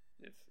yeah,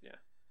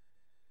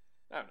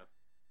 I don't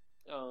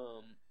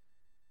know.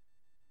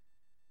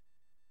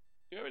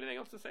 You have anything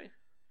else to say?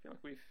 I feel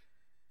like we've.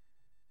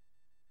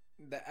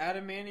 The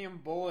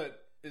adamantium bullet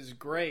is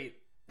great.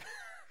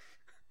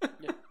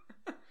 Yeah.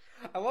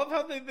 I love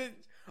how they.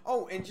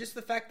 Oh, and just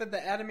the fact that the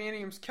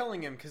adamantium's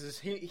killing him because his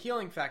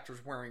healing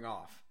factor's wearing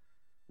off.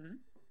 Mm-hmm.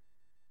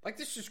 Like,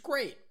 this is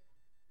great.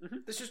 Mm-hmm.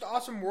 This is just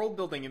awesome world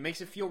building. It makes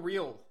it feel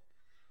real.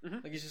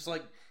 Mm-hmm. Like, it's just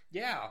like,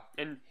 yeah.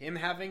 And him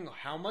having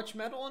how much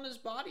metal in his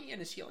body and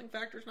his healing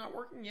factor's not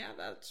working, yeah,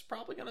 that's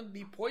probably going to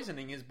be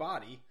poisoning his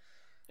body.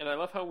 And I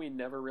love how we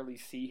never really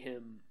see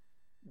him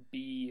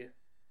be,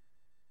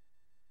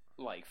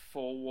 like,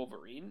 full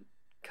Wolverine.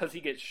 Because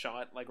he gets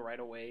shot, like, right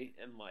away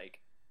and, like,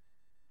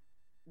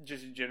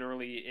 just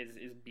generally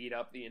is beat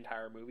up the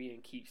entire movie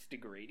and keeps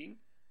degrading.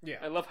 Yeah.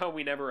 I love how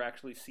we never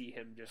actually see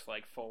him just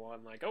like full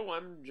on like, oh,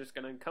 I'm just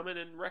gonna come in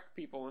and wreck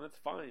people and it's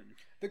fine.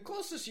 The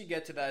closest you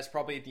get to that is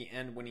probably at the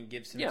end when he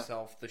gives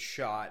himself the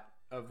shot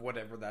of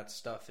whatever that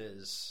stuff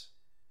is.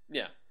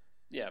 Yeah.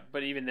 Yeah,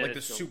 but even then like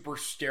the super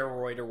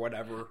steroid or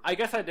whatever. I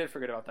guess I did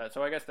forget about that,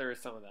 so I guess there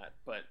is some of that,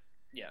 but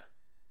yeah.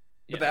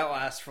 But that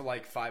lasts for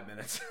like 5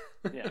 minutes.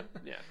 Yeah.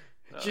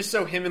 Just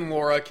so him and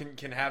Laura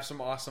can have some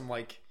awesome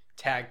like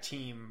tag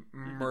team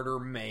murder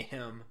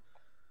mayhem.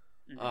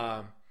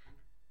 Mm-hmm.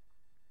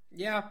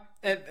 Yeah,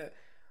 and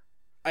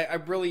I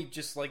really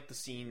just like the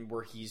scene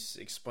where he's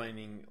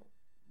explaining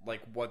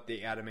like what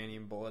the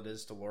adamantium bullet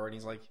is to Laura, and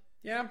he's like,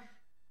 "Yeah,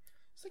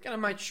 it's like I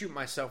might shoot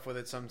myself with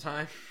it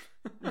sometime."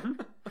 Mm-hmm.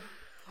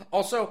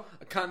 Also,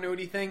 a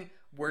continuity thing.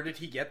 Where did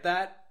he get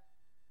that?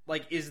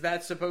 Like, is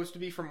that supposed to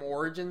be from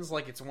Origins?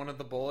 Like, it's one of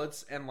the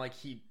bullets, and like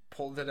he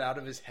pulled it out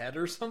of his head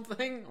or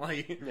something?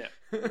 Like,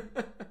 yeah.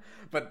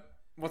 But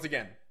once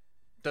again,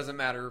 doesn't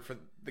matter for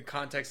the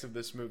context of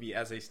this movie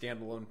as a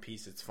standalone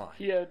piece. It's fine.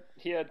 He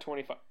had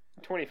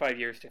 25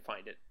 years to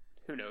find it.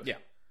 Who knows? Yeah.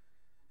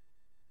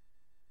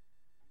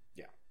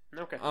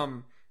 Okay.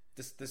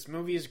 This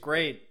movie is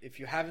great. If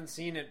you haven't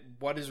seen it,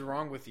 what is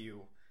wrong with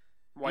you?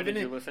 Why did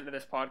you listen to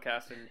this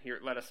podcast and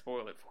let us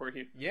spoil it for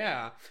you?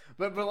 Yeah,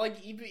 but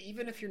like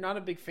even if you're not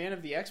a big fan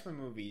of the X-Men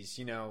movies,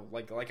 you know,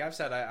 like I've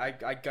said,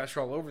 I gush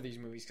all over these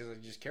movies because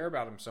I just care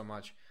about them so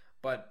much.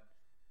 But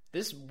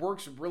this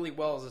works really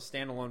well as a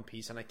standalone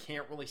piece, and I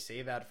can't really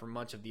say that for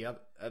much of the other,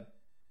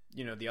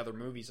 the other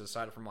movies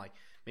aside from like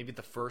maybe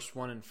the first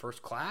one in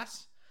First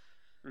Class.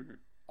 Mm-hmm.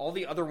 All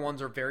the other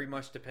ones are very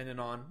much dependent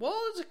on, well,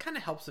 it kind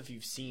of helps if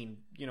you've seen,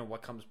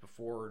 what comes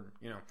before,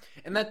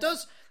 and that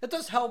does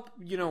help,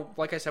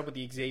 like I said, with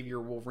the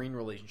Xavier Wolverine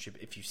relationship,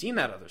 if you've seen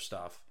that other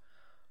stuff,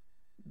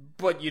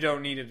 but you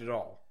don't need it at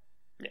all.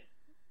 Yeah.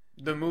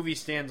 The movie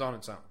stands on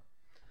its own.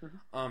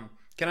 Mm-hmm.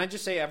 Can I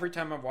just say, every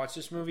time I've watched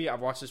this movie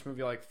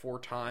like 4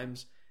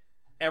 times.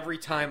 Every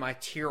time I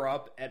tear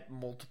up at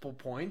multiple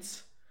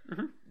points,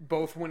 mm-hmm.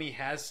 both when he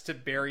has to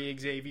bury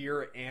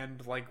Xavier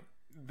and like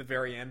the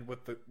very end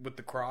with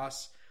the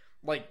cross.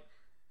 Like,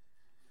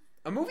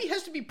 a movie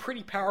has to be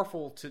pretty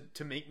powerful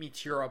to make me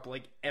tear up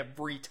like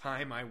every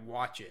time I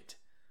watch it.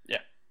 Yeah.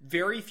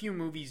 Very few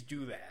movies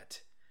do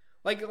that.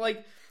 Like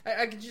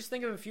I can just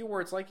think of a few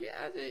where it's like,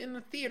 yeah, in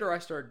the theater I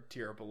started to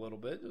tear up a little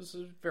bit. This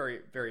is very,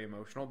 very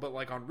emotional. But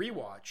like on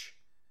rewatch,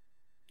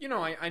 you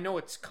know, I know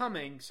it's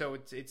coming, so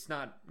it's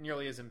not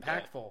nearly as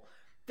impactful. Yeah.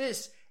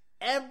 This,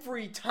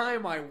 every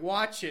time I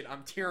watch it,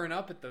 I'm tearing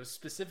up at those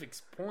specific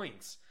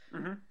points.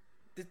 Mm-hmm.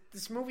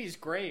 This movie is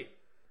great.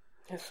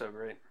 It's so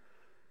great.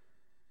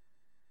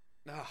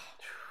 Ugh.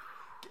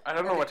 I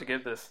don't know what to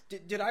give this.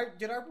 Did I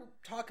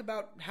talk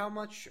about how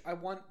much I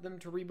want them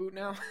to reboot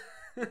now?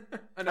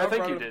 I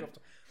think you did.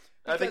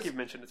 I think you've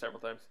mentioned it several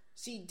times.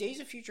 See, Days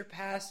of Future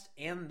Past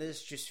and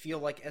this just feel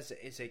like as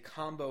a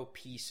combo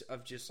piece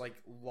of just like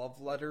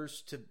love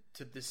letters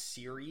to this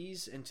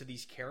series and to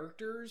these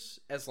characters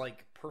as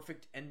like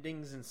perfect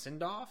endings and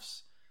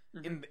send-offs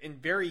in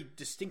very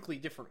distinctly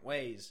different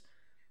ways.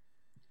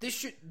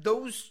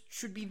 Those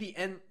should be the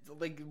end,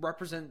 like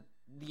represent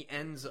the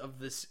ends of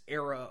this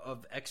era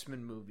of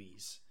X-Men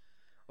movies.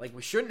 Like,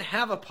 we shouldn't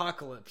have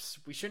Apocalypse.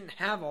 We shouldn't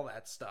have all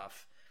that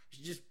stuff. We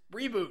should just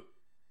reboot.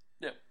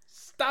 Yeah.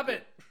 Stop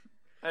it.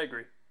 I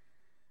agree.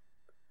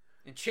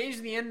 And change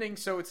the ending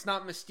so it's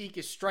not Mystique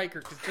as Stryker,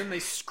 because then they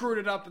screwed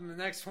it up in the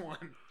next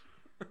one.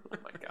 Oh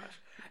my gosh.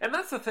 And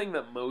that's the thing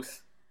that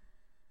most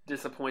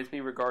disappoints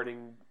me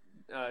regarding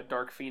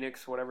Dark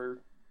Phoenix,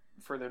 whatever,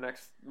 for their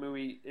next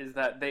movie, is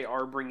that they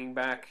are bringing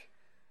back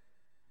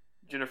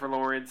Jennifer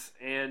Lawrence,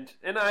 and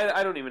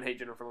I don't even hate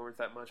Jennifer Lawrence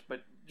that much,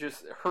 but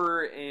just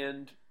her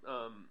and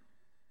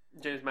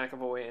James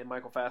McAvoy and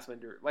Michael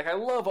Fassbender. Like, I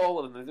love all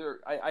of them.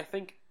 I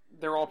think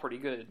they're all pretty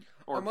good.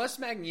 Unless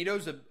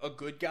Magneto's a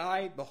good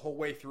guy the whole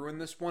way through in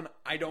this one,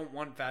 I don't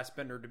want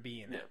Fassbender to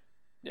be in it.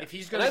 Yeah. If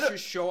he's going to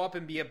just show up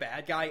and be a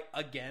bad guy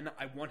again,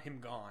 I want him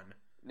gone.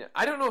 Yeah.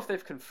 I don't know if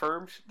they've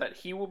confirmed that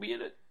he will be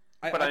in it,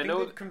 but I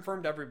know they've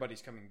confirmed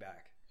everybody's coming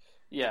back.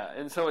 Yeah,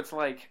 and so it's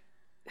like...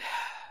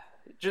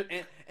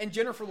 And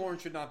Jennifer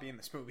Lawrence should not be in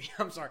this movie.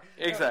 I'm sorry.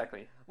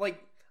 Exactly.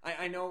 Like,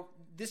 I know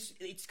this.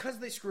 It's because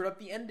they screwed up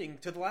the ending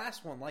to the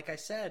last one. Like I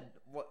said,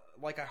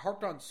 like I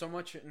harped on so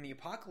much in the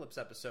Apocalypse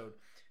episode.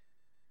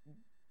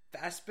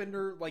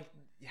 Fassbender, like,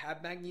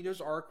 had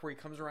Magneto's arc where he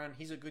comes around,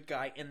 he's a good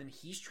guy, and then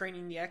he's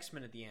training the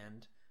X-Men at the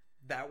end.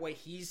 That way,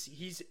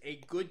 he's a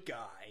good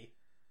guy.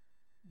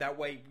 That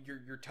way,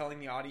 you're telling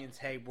the audience,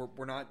 hey,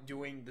 we're not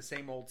doing the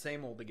same old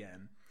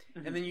again.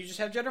 Mm-hmm. And then you just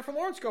have Jennifer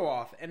Lawrence go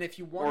off. And if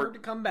you want her to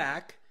come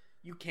back,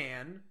 you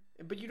can,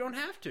 but you don't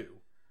have to.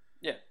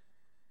 Yeah.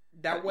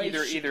 That way,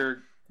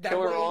 either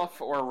kill her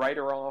off or write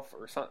her off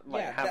or something.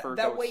 Like, have her.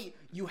 That way,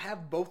 you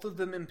have both of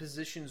them in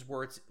positions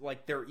where it's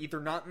like they're either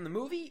not in the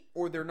movie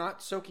or they're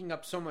not soaking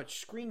up so much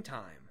screen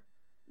time.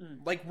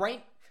 Like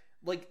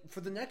for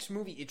the next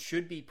movie, it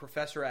should be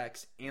Professor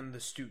X and the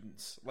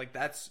students. Like,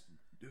 that's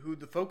who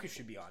the focus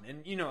should be on.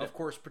 And, you know, of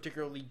course,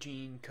 particularly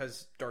Jean,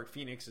 because Dark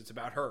Phoenix, it's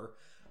about her.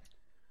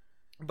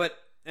 But,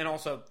 and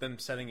also them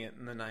setting it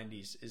in the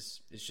 90s is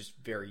just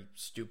very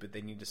stupid.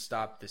 They need to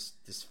stop this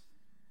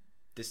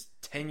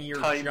 10-year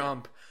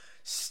jump.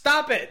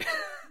 Stop it!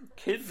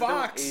 Kids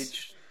don't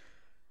age.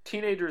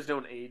 Teenagers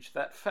don't age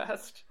that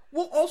fast.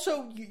 Well,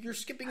 also, you're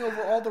skipping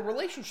over all the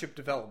relationship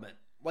development.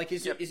 Like,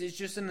 is it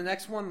just in the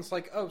next one, it's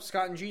like, oh,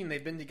 Scott and Jean,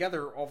 they've been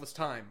together all this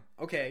time.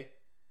 Okay.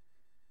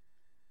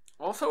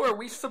 Also, are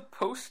we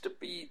supposed to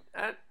be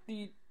at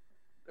the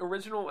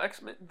original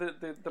X-Men,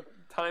 the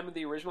time of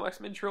the original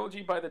X-Men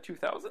trilogy by the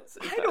 2000s?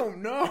 I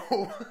don't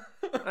know.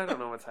 I don't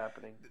know what's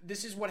happening.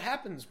 This is what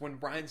happens when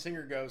Bryan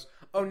Singer goes,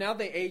 oh, now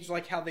they age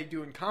like how they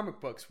do in comic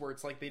books, where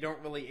it's like they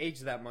don't really age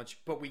that much,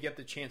 but we get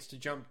the chance to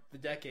jump the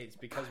decades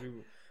because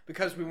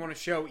we want to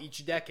show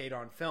each decade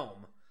on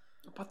film.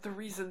 But the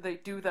reason they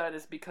do that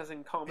is because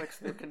in comics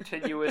they're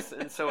continuous,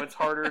 and so it's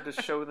harder to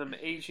show them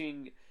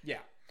aging. Yeah.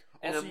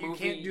 Also, you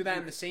can't do that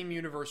in the same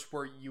universe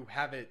where you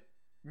have it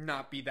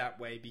not be that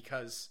way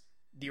because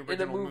the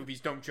original movies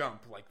don't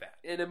jump like that.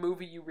 In a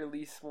movie, you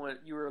release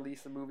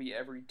a movie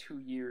every 2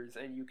 years,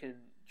 and you can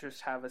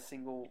just have a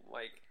single,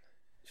 like,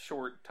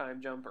 short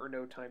time jump or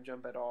no time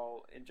jump at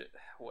all, and just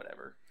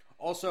whatever.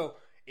 Also,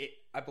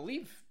 I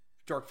believe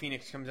Dark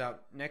Phoenix comes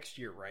out next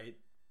year, right?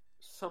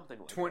 Something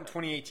like that.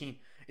 2018.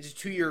 It's a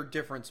 2-year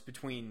difference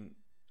between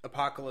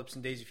Apocalypse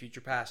and Days of Future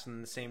Past,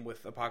 and the same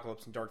with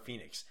Apocalypse and Dark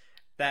Phoenix.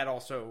 That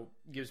also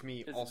gives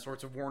me all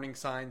sorts of warning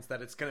signs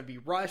that it's going to be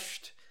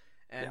rushed.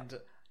 And,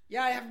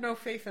 I have no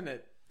faith in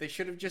it. They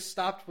should have just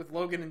stopped with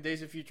Logan and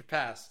Days of Future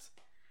Past.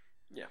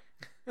 Yeah.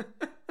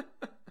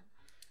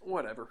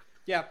 Whatever.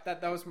 Yeah,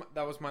 that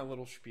was my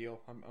little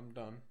spiel. I'm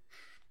done.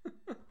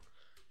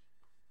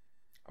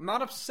 I'm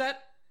not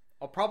upset.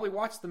 I'll probably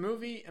watch the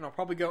movie, and I'll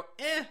probably go,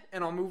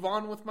 and I'll move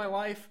on with my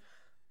life.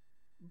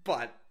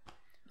 But...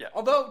 yeah.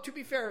 Although, to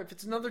be fair, if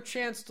it's another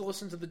chance to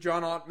listen to the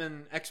John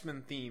Ottman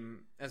X-Men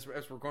theme as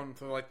we're going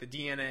through like the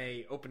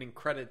DNA opening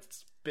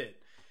credits bit,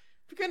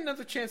 if we get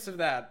another chance of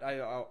that,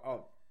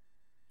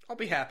 I'll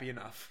be happy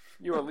enough.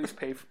 You at least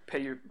pay for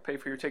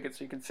your ticket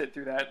so you can sit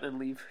through that and then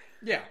leave.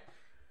 Yeah.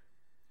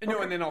 No,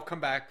 Okay. and then I'll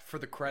come back for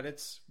the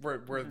credits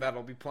where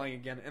that'll be playing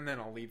again, and then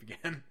I'll leave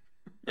again.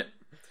 Yeah.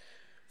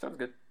 Sounds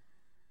good.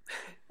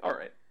 All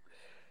right.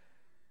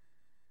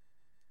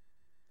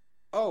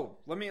 Oh,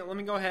 let me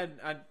go ahead.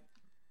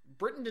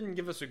 Britton didn't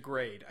give us a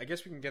grade. I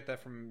guess we can get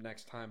that from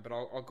next time, but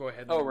I'll go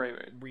ahead and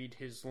right. read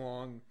his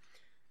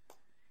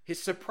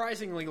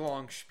surprisingly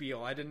long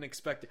spiel. I didn't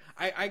expect it.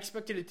 I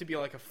expected it to be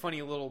like a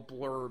funny little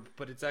blurb,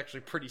 but it's actually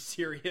pretty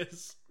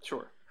serious.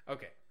 Sure.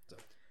 Okay, so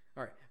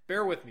all right,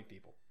 bear with me,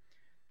 people.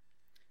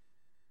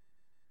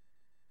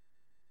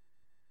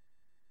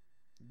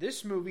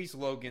 This movie's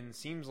Logan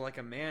seems like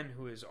a man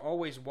who has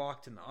always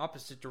walked in the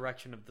opposite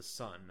direction of the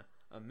sun,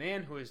 a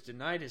man who has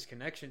denied his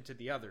connection to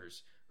the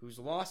others, whose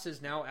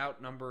losses now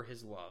outnumber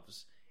his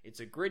loves.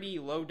 It's a gritty,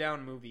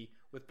 low-down movie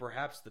with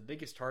perhaps the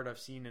biggest heart I've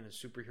seen in a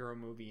superhero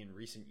movie in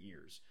recent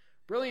years.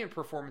 Brilliant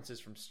performances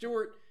from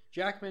Stewart,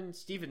 Jackman,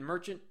 Stephen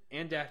Merchant,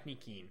 and Daphne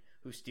Keane,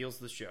 who steals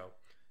the show.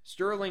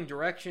 Sterling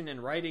direction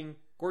and writing,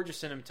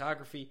 gorgeous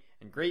cinematography,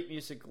 and great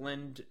music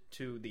lend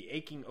to the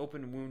aching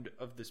open wound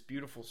of this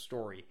beautiful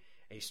story.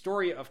 A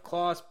story of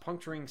claws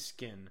puncturing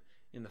skin.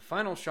 In the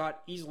final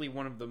shot, easily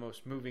one of the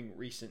most moving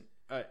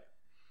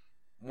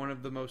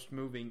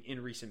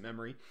in recent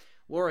memory,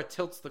 Laura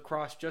tilts the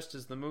cross just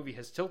as the movie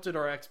has tilted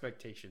our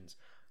expectations.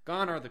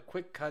 Gone are the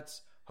quick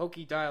cuts,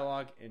 hokey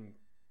dialogue, and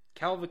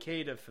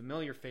cavalcade of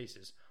familiar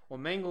faces,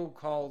 what Mangold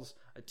calls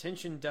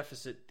attention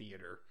deficit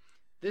theater.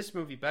 This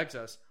movie begs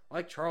us,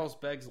 like Charles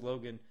begs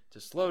Logan,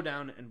 to slow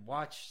down and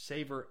watch,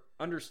 savor,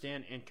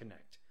 understand, and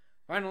connect.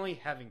 Finally,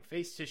 having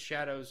faced his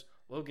shadows,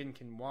 Logan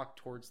can walk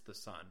towards the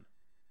sun.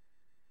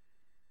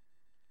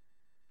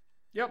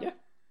 Yep. Yeah.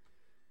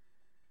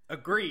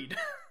 Agreed.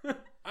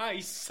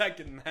 I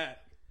second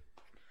that.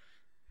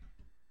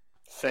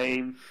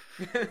 Same.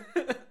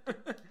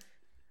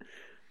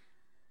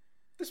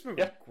 This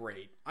movie's Yeah.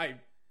 great.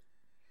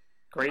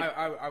 Great.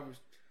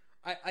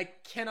 I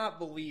cannot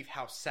believe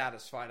how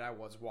satisfied I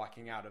was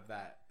walking out of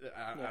that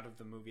out of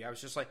the movie. I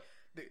was just like,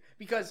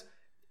 because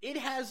it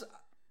has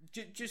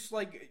just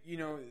like, you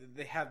know,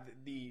 they have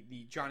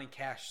the Johnny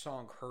Cash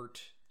song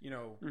 "Hurt," you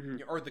know,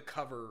 or the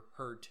cover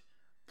 "Hurt"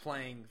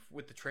 playing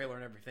with the trailer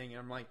and everything, and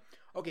I'm like,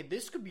 okay,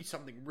 this could be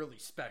something really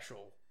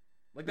special.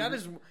 Like that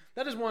is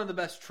one of the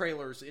best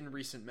trailers in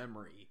recent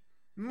memory,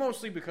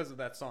 mostly because of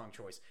that song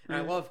choice. And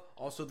I love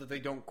also that they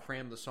don't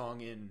cram the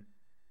song in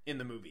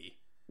the movie.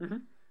 Mm-hmm.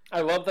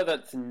 I love that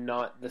that's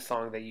not the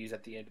song they use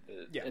at the end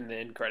of in the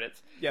end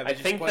credits. Yeah, they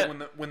just play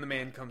when the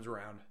man comes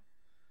around.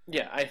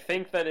 Yeah, I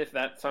think that if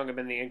that song had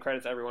been the end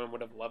credits, everyone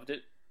would have loved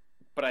it.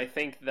 But I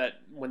think that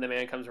when the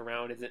man comes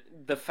around,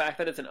 the fact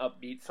that it's an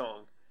upbeat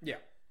song,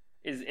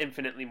 is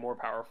infinitely more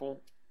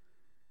powerful.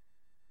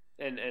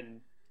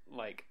 And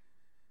like,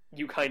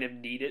 you kind of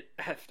need it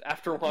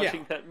after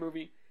watching that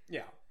movie.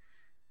 Yeah,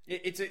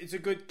 it's a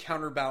good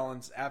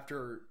counterbalance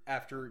after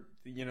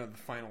you know the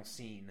final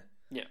scene.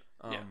 Yeah.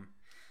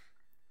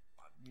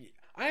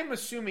 I am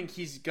assuming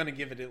he's gonna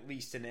give it at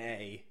least an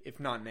A, if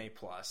not an A+.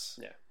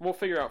 Yeah, we'll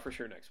figure out for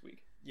sure next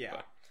week.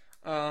 Yeah,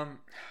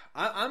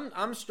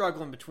 I'm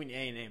struggling between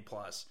A and A+,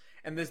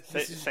 and this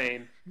is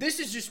same. This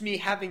is just me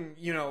having,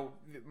 you know,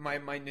 my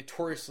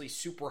notoriously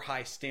super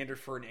high standard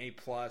for an A+,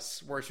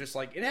 where it's just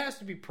like it has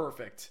to be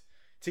perfect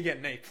to get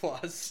an A+,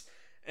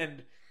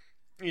 and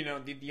you know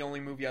the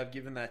only movie I've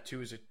given that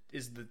to is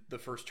the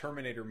first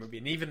Terminator movie,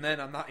 and even then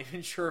I'm not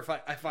even sure if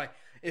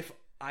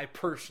I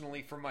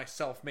personally for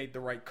myself made the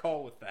right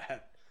call with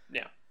that.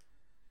 Yeah.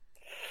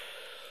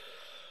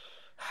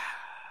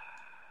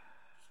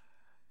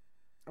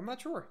 I'm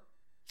not sure.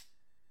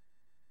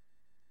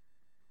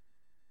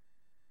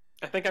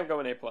 I think I'm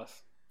going A+.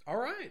 All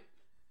right.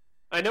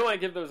 I know I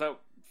give those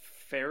out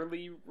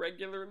fairly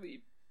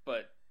regularly,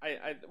 but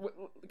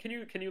can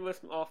you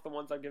list off the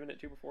ones I've given it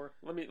to before?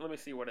 Let me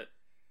see what it.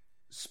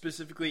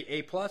 Specifically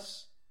A+?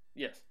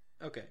 Yes.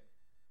 Okay.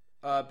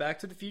 Back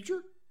to the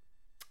Future.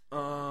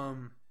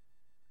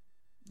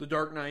 The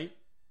Dark Knight.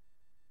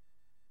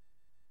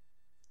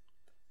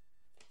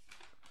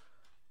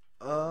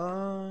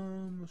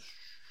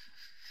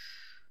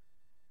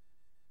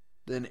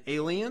 Then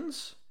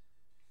Aliens.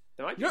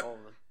 There might be all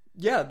of them.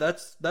 Yeah,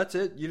 that's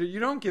it. You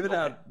don't give it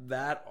out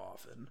that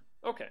often.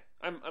 Okay,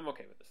 I'm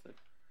okay with this then.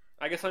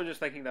 I guess I'm just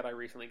thinking that I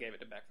recently gave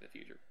it to Back to the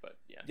Future, but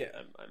yeah.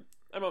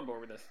 I'm on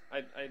board with this.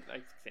 I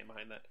stand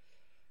behind that.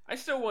 I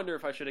still wonder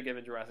if I should have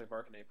given Jurassic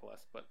Park an A+,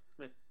 but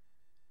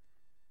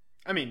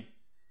I mean,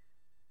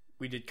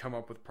 we did come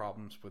up with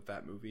problems with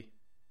that movie.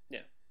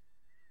 Yeah,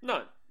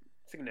 not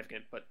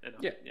significant, but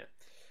enough. Yeah.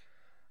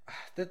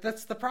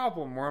 That's the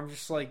problem. Where I'm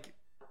just like,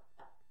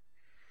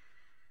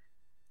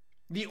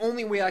 the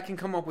only way I can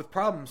come up with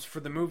problems for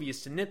the movie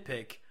is to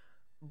nitpick,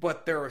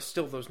 but there are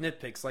still those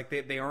nitpicks. Like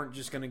they aren't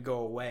just going to go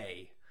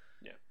away.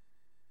 Yeah.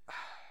 I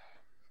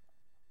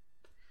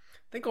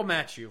think I'll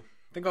match you.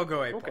 I think I'll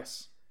go A+. Okay.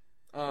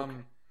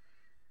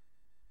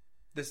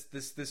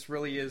 This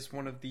really is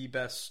one of the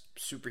best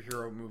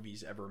superhero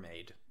movies ever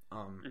made.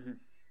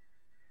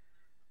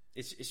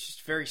 It's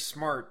just very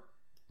smart.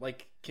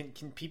 Like,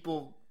 can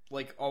people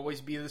like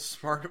always be this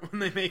smart when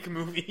they make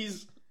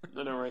movies?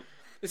 I know, right?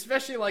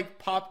 Especially like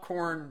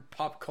popcorn,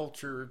 pop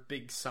culture,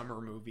 big summer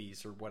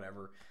movies or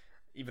whatever.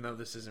 Even though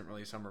this isn't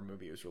really a summer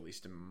movie, it was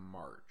released in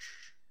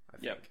March, I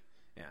think. Yep.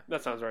 Yeah.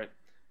 That sounds right.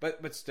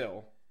 But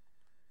still,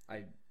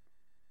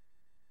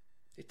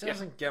 it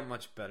doesn't get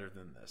much better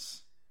than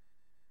this.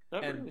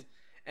 Not really.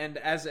 And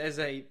as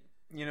a,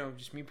 you know,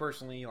 just me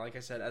personally, like I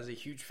said, as a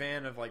huge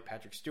fan of like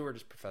Patrick Stewart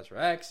as Professor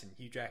X and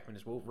Hugh Jackman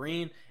as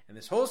Wolverine and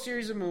this whole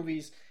series of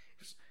movies,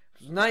 it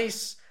was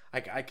nice. I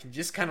can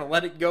just kind of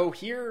let it go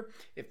here.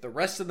 If the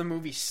rest of the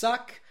movies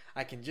suck,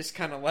 I can just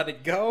kind of let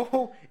it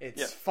go.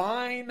 It's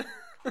fine.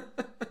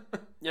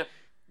 Yeah.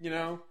 You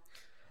know?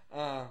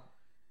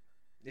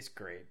 It's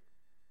great.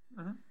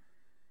 Mm-hmm.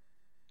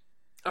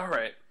 All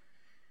right.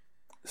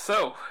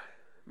 So,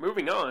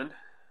 moving on.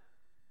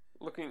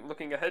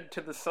 Looking ahead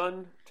to the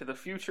sun, to the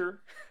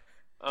future.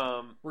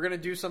 We're gonna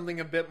do something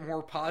a bit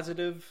more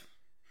positive.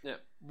 Yeah.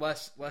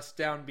 Less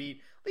downbeat.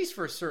 At least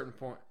for a certain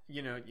point.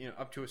 You know,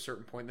 up to a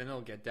certain point, then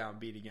it'll get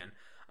downbeat again.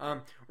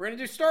 We're gonna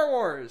do Star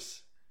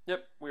Wars.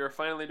 Yep, we are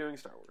finally doing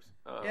Star Wars.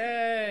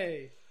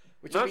 Yay!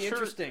 Which will be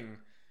interesting.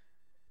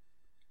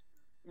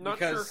 Not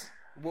sure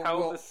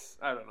how this.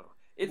 I don't know.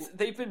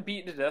 They've been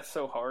beaten to death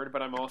so hard,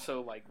 but I'm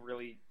also like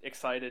really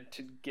excited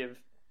to give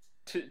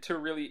to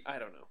really. I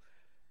don't know.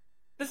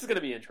 This is going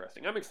to be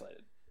interesting. I'm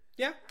excited.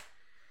 Yeah.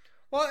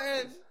 Well,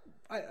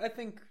 I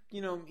think,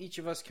 you know, each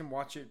of us can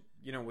watch it,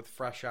 you know, with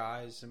fresh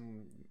eyes,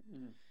 and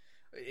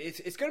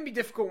it's going to be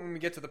difficult when we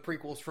get to the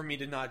prequels for me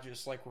to not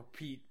just like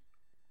repeat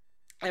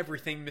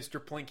everything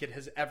Mr. Plinkett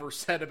has ever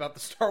said about the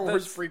Star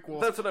Wars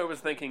prequels. That's what I was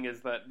thinking,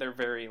 is that they're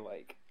very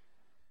like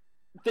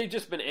they've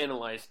just been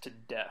analyzed to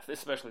death,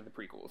 especially the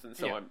prequels, and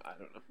so I don't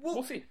know.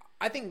 We'll see.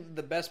 I think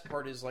the best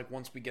part is like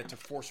once we get to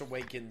Force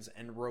Awakens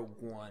and Rogue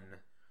One.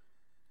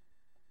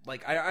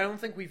 Like, I don't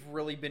think we've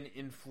really been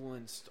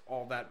influenced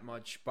all that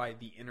much by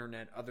the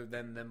internet, other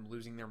than them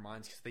losing their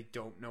minds because they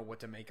don't know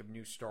what to make of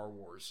new Star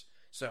Wars.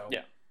 So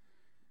yeah,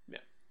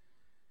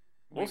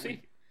 we'll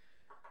see.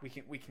 We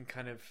can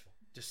kind of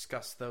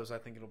discuss those. I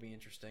think it'll be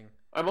interesting.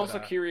 I'm also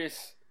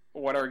curious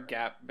what our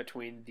gap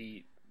between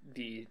the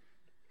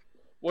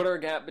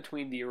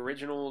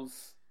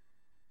originals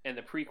and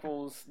the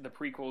prequels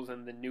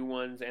and the new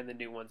ones and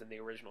the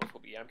originals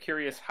will be. I'm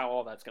curious how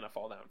all that's going to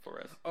fall down for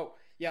us. Oh,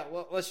 yeah,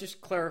 well, let's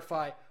just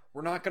clarify.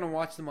 We're not going to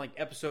watch them like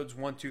episodes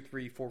 1, 2,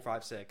 3, 4,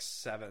 5, 6,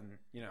 7,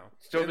 you know.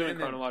 Still doing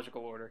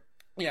chronological order.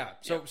 Yeah,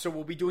 so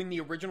we'll be doing the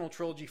original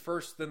trilogy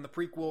first, then the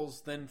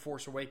prequels, then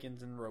Force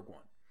Awakens and Rogue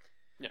One.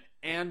 Yeah.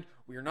 And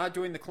we are not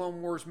doing the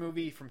Clone Wars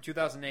movie from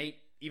 2008,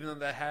 even though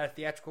that had a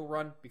theatrical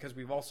run, because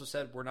we've also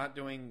said we're not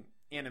doing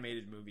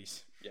animated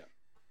movies. Yeah.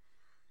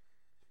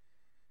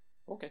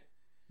 Okay.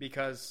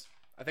 Because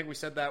I think we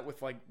said that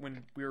with like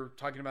when we were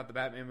talking about the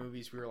Batman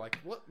movies, we were like,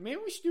 "What? Maybe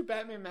we should do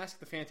Batman: Mask of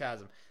the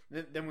Phantasm."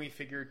 Then we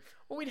figured,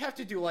 well, we'd have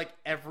to do like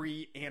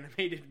every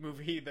animated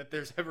movie that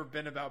there's ever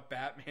been about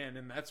Batman,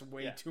 and that's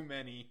way too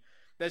many.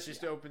 That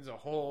just opens a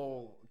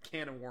whole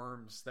can of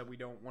worms that we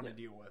don't want to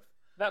deal with.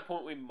 At that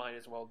point, we might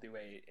as well do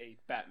a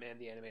Batman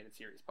the Animated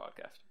Series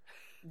podcast.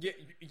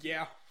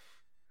 Yeah.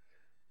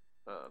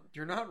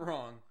 You're not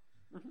wrong.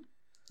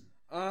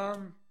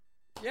 Mm-hmm.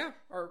 Yeah.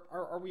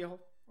 Are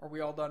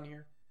we all done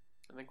here?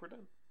 I think we're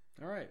done.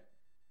 All right.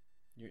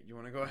 You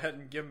want to go ahead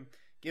and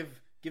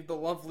give the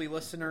lovely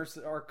listeners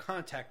our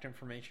contact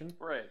information?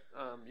 Right.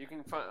 You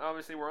can find,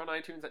 obviously we're on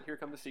iTunes at Here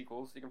Come the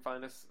Sequels. You can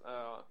find us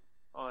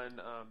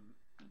on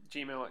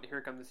Gmail at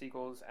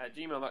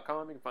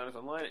herecomethesequels@gmail.com. You can find us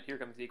online at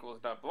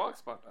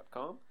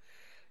herecomethesequels.blogspot.com.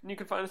 And you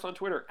can find us on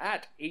Twitter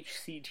at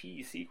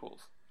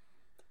HCTSequels.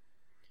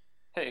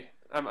 Hey,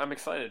 I'm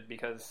excited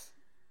because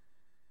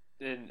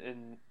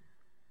in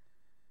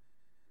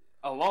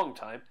a long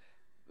time,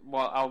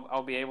 well,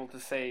 I'll be able to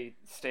say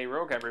 "Stay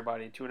Rogue,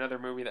 everybody" to another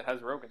movie that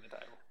has Rogue in the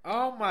title.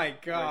 Oh my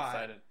god! I'm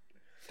excited.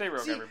 Stay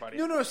Rogue, everybody.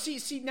 No.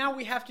 See. Now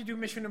we have to do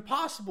Mission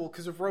Impossible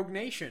because of Rogue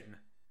Nation.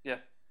 Yeah,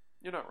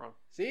 you're not wrong.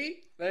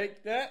 See,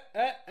 like that.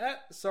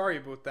 Sorry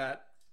about that.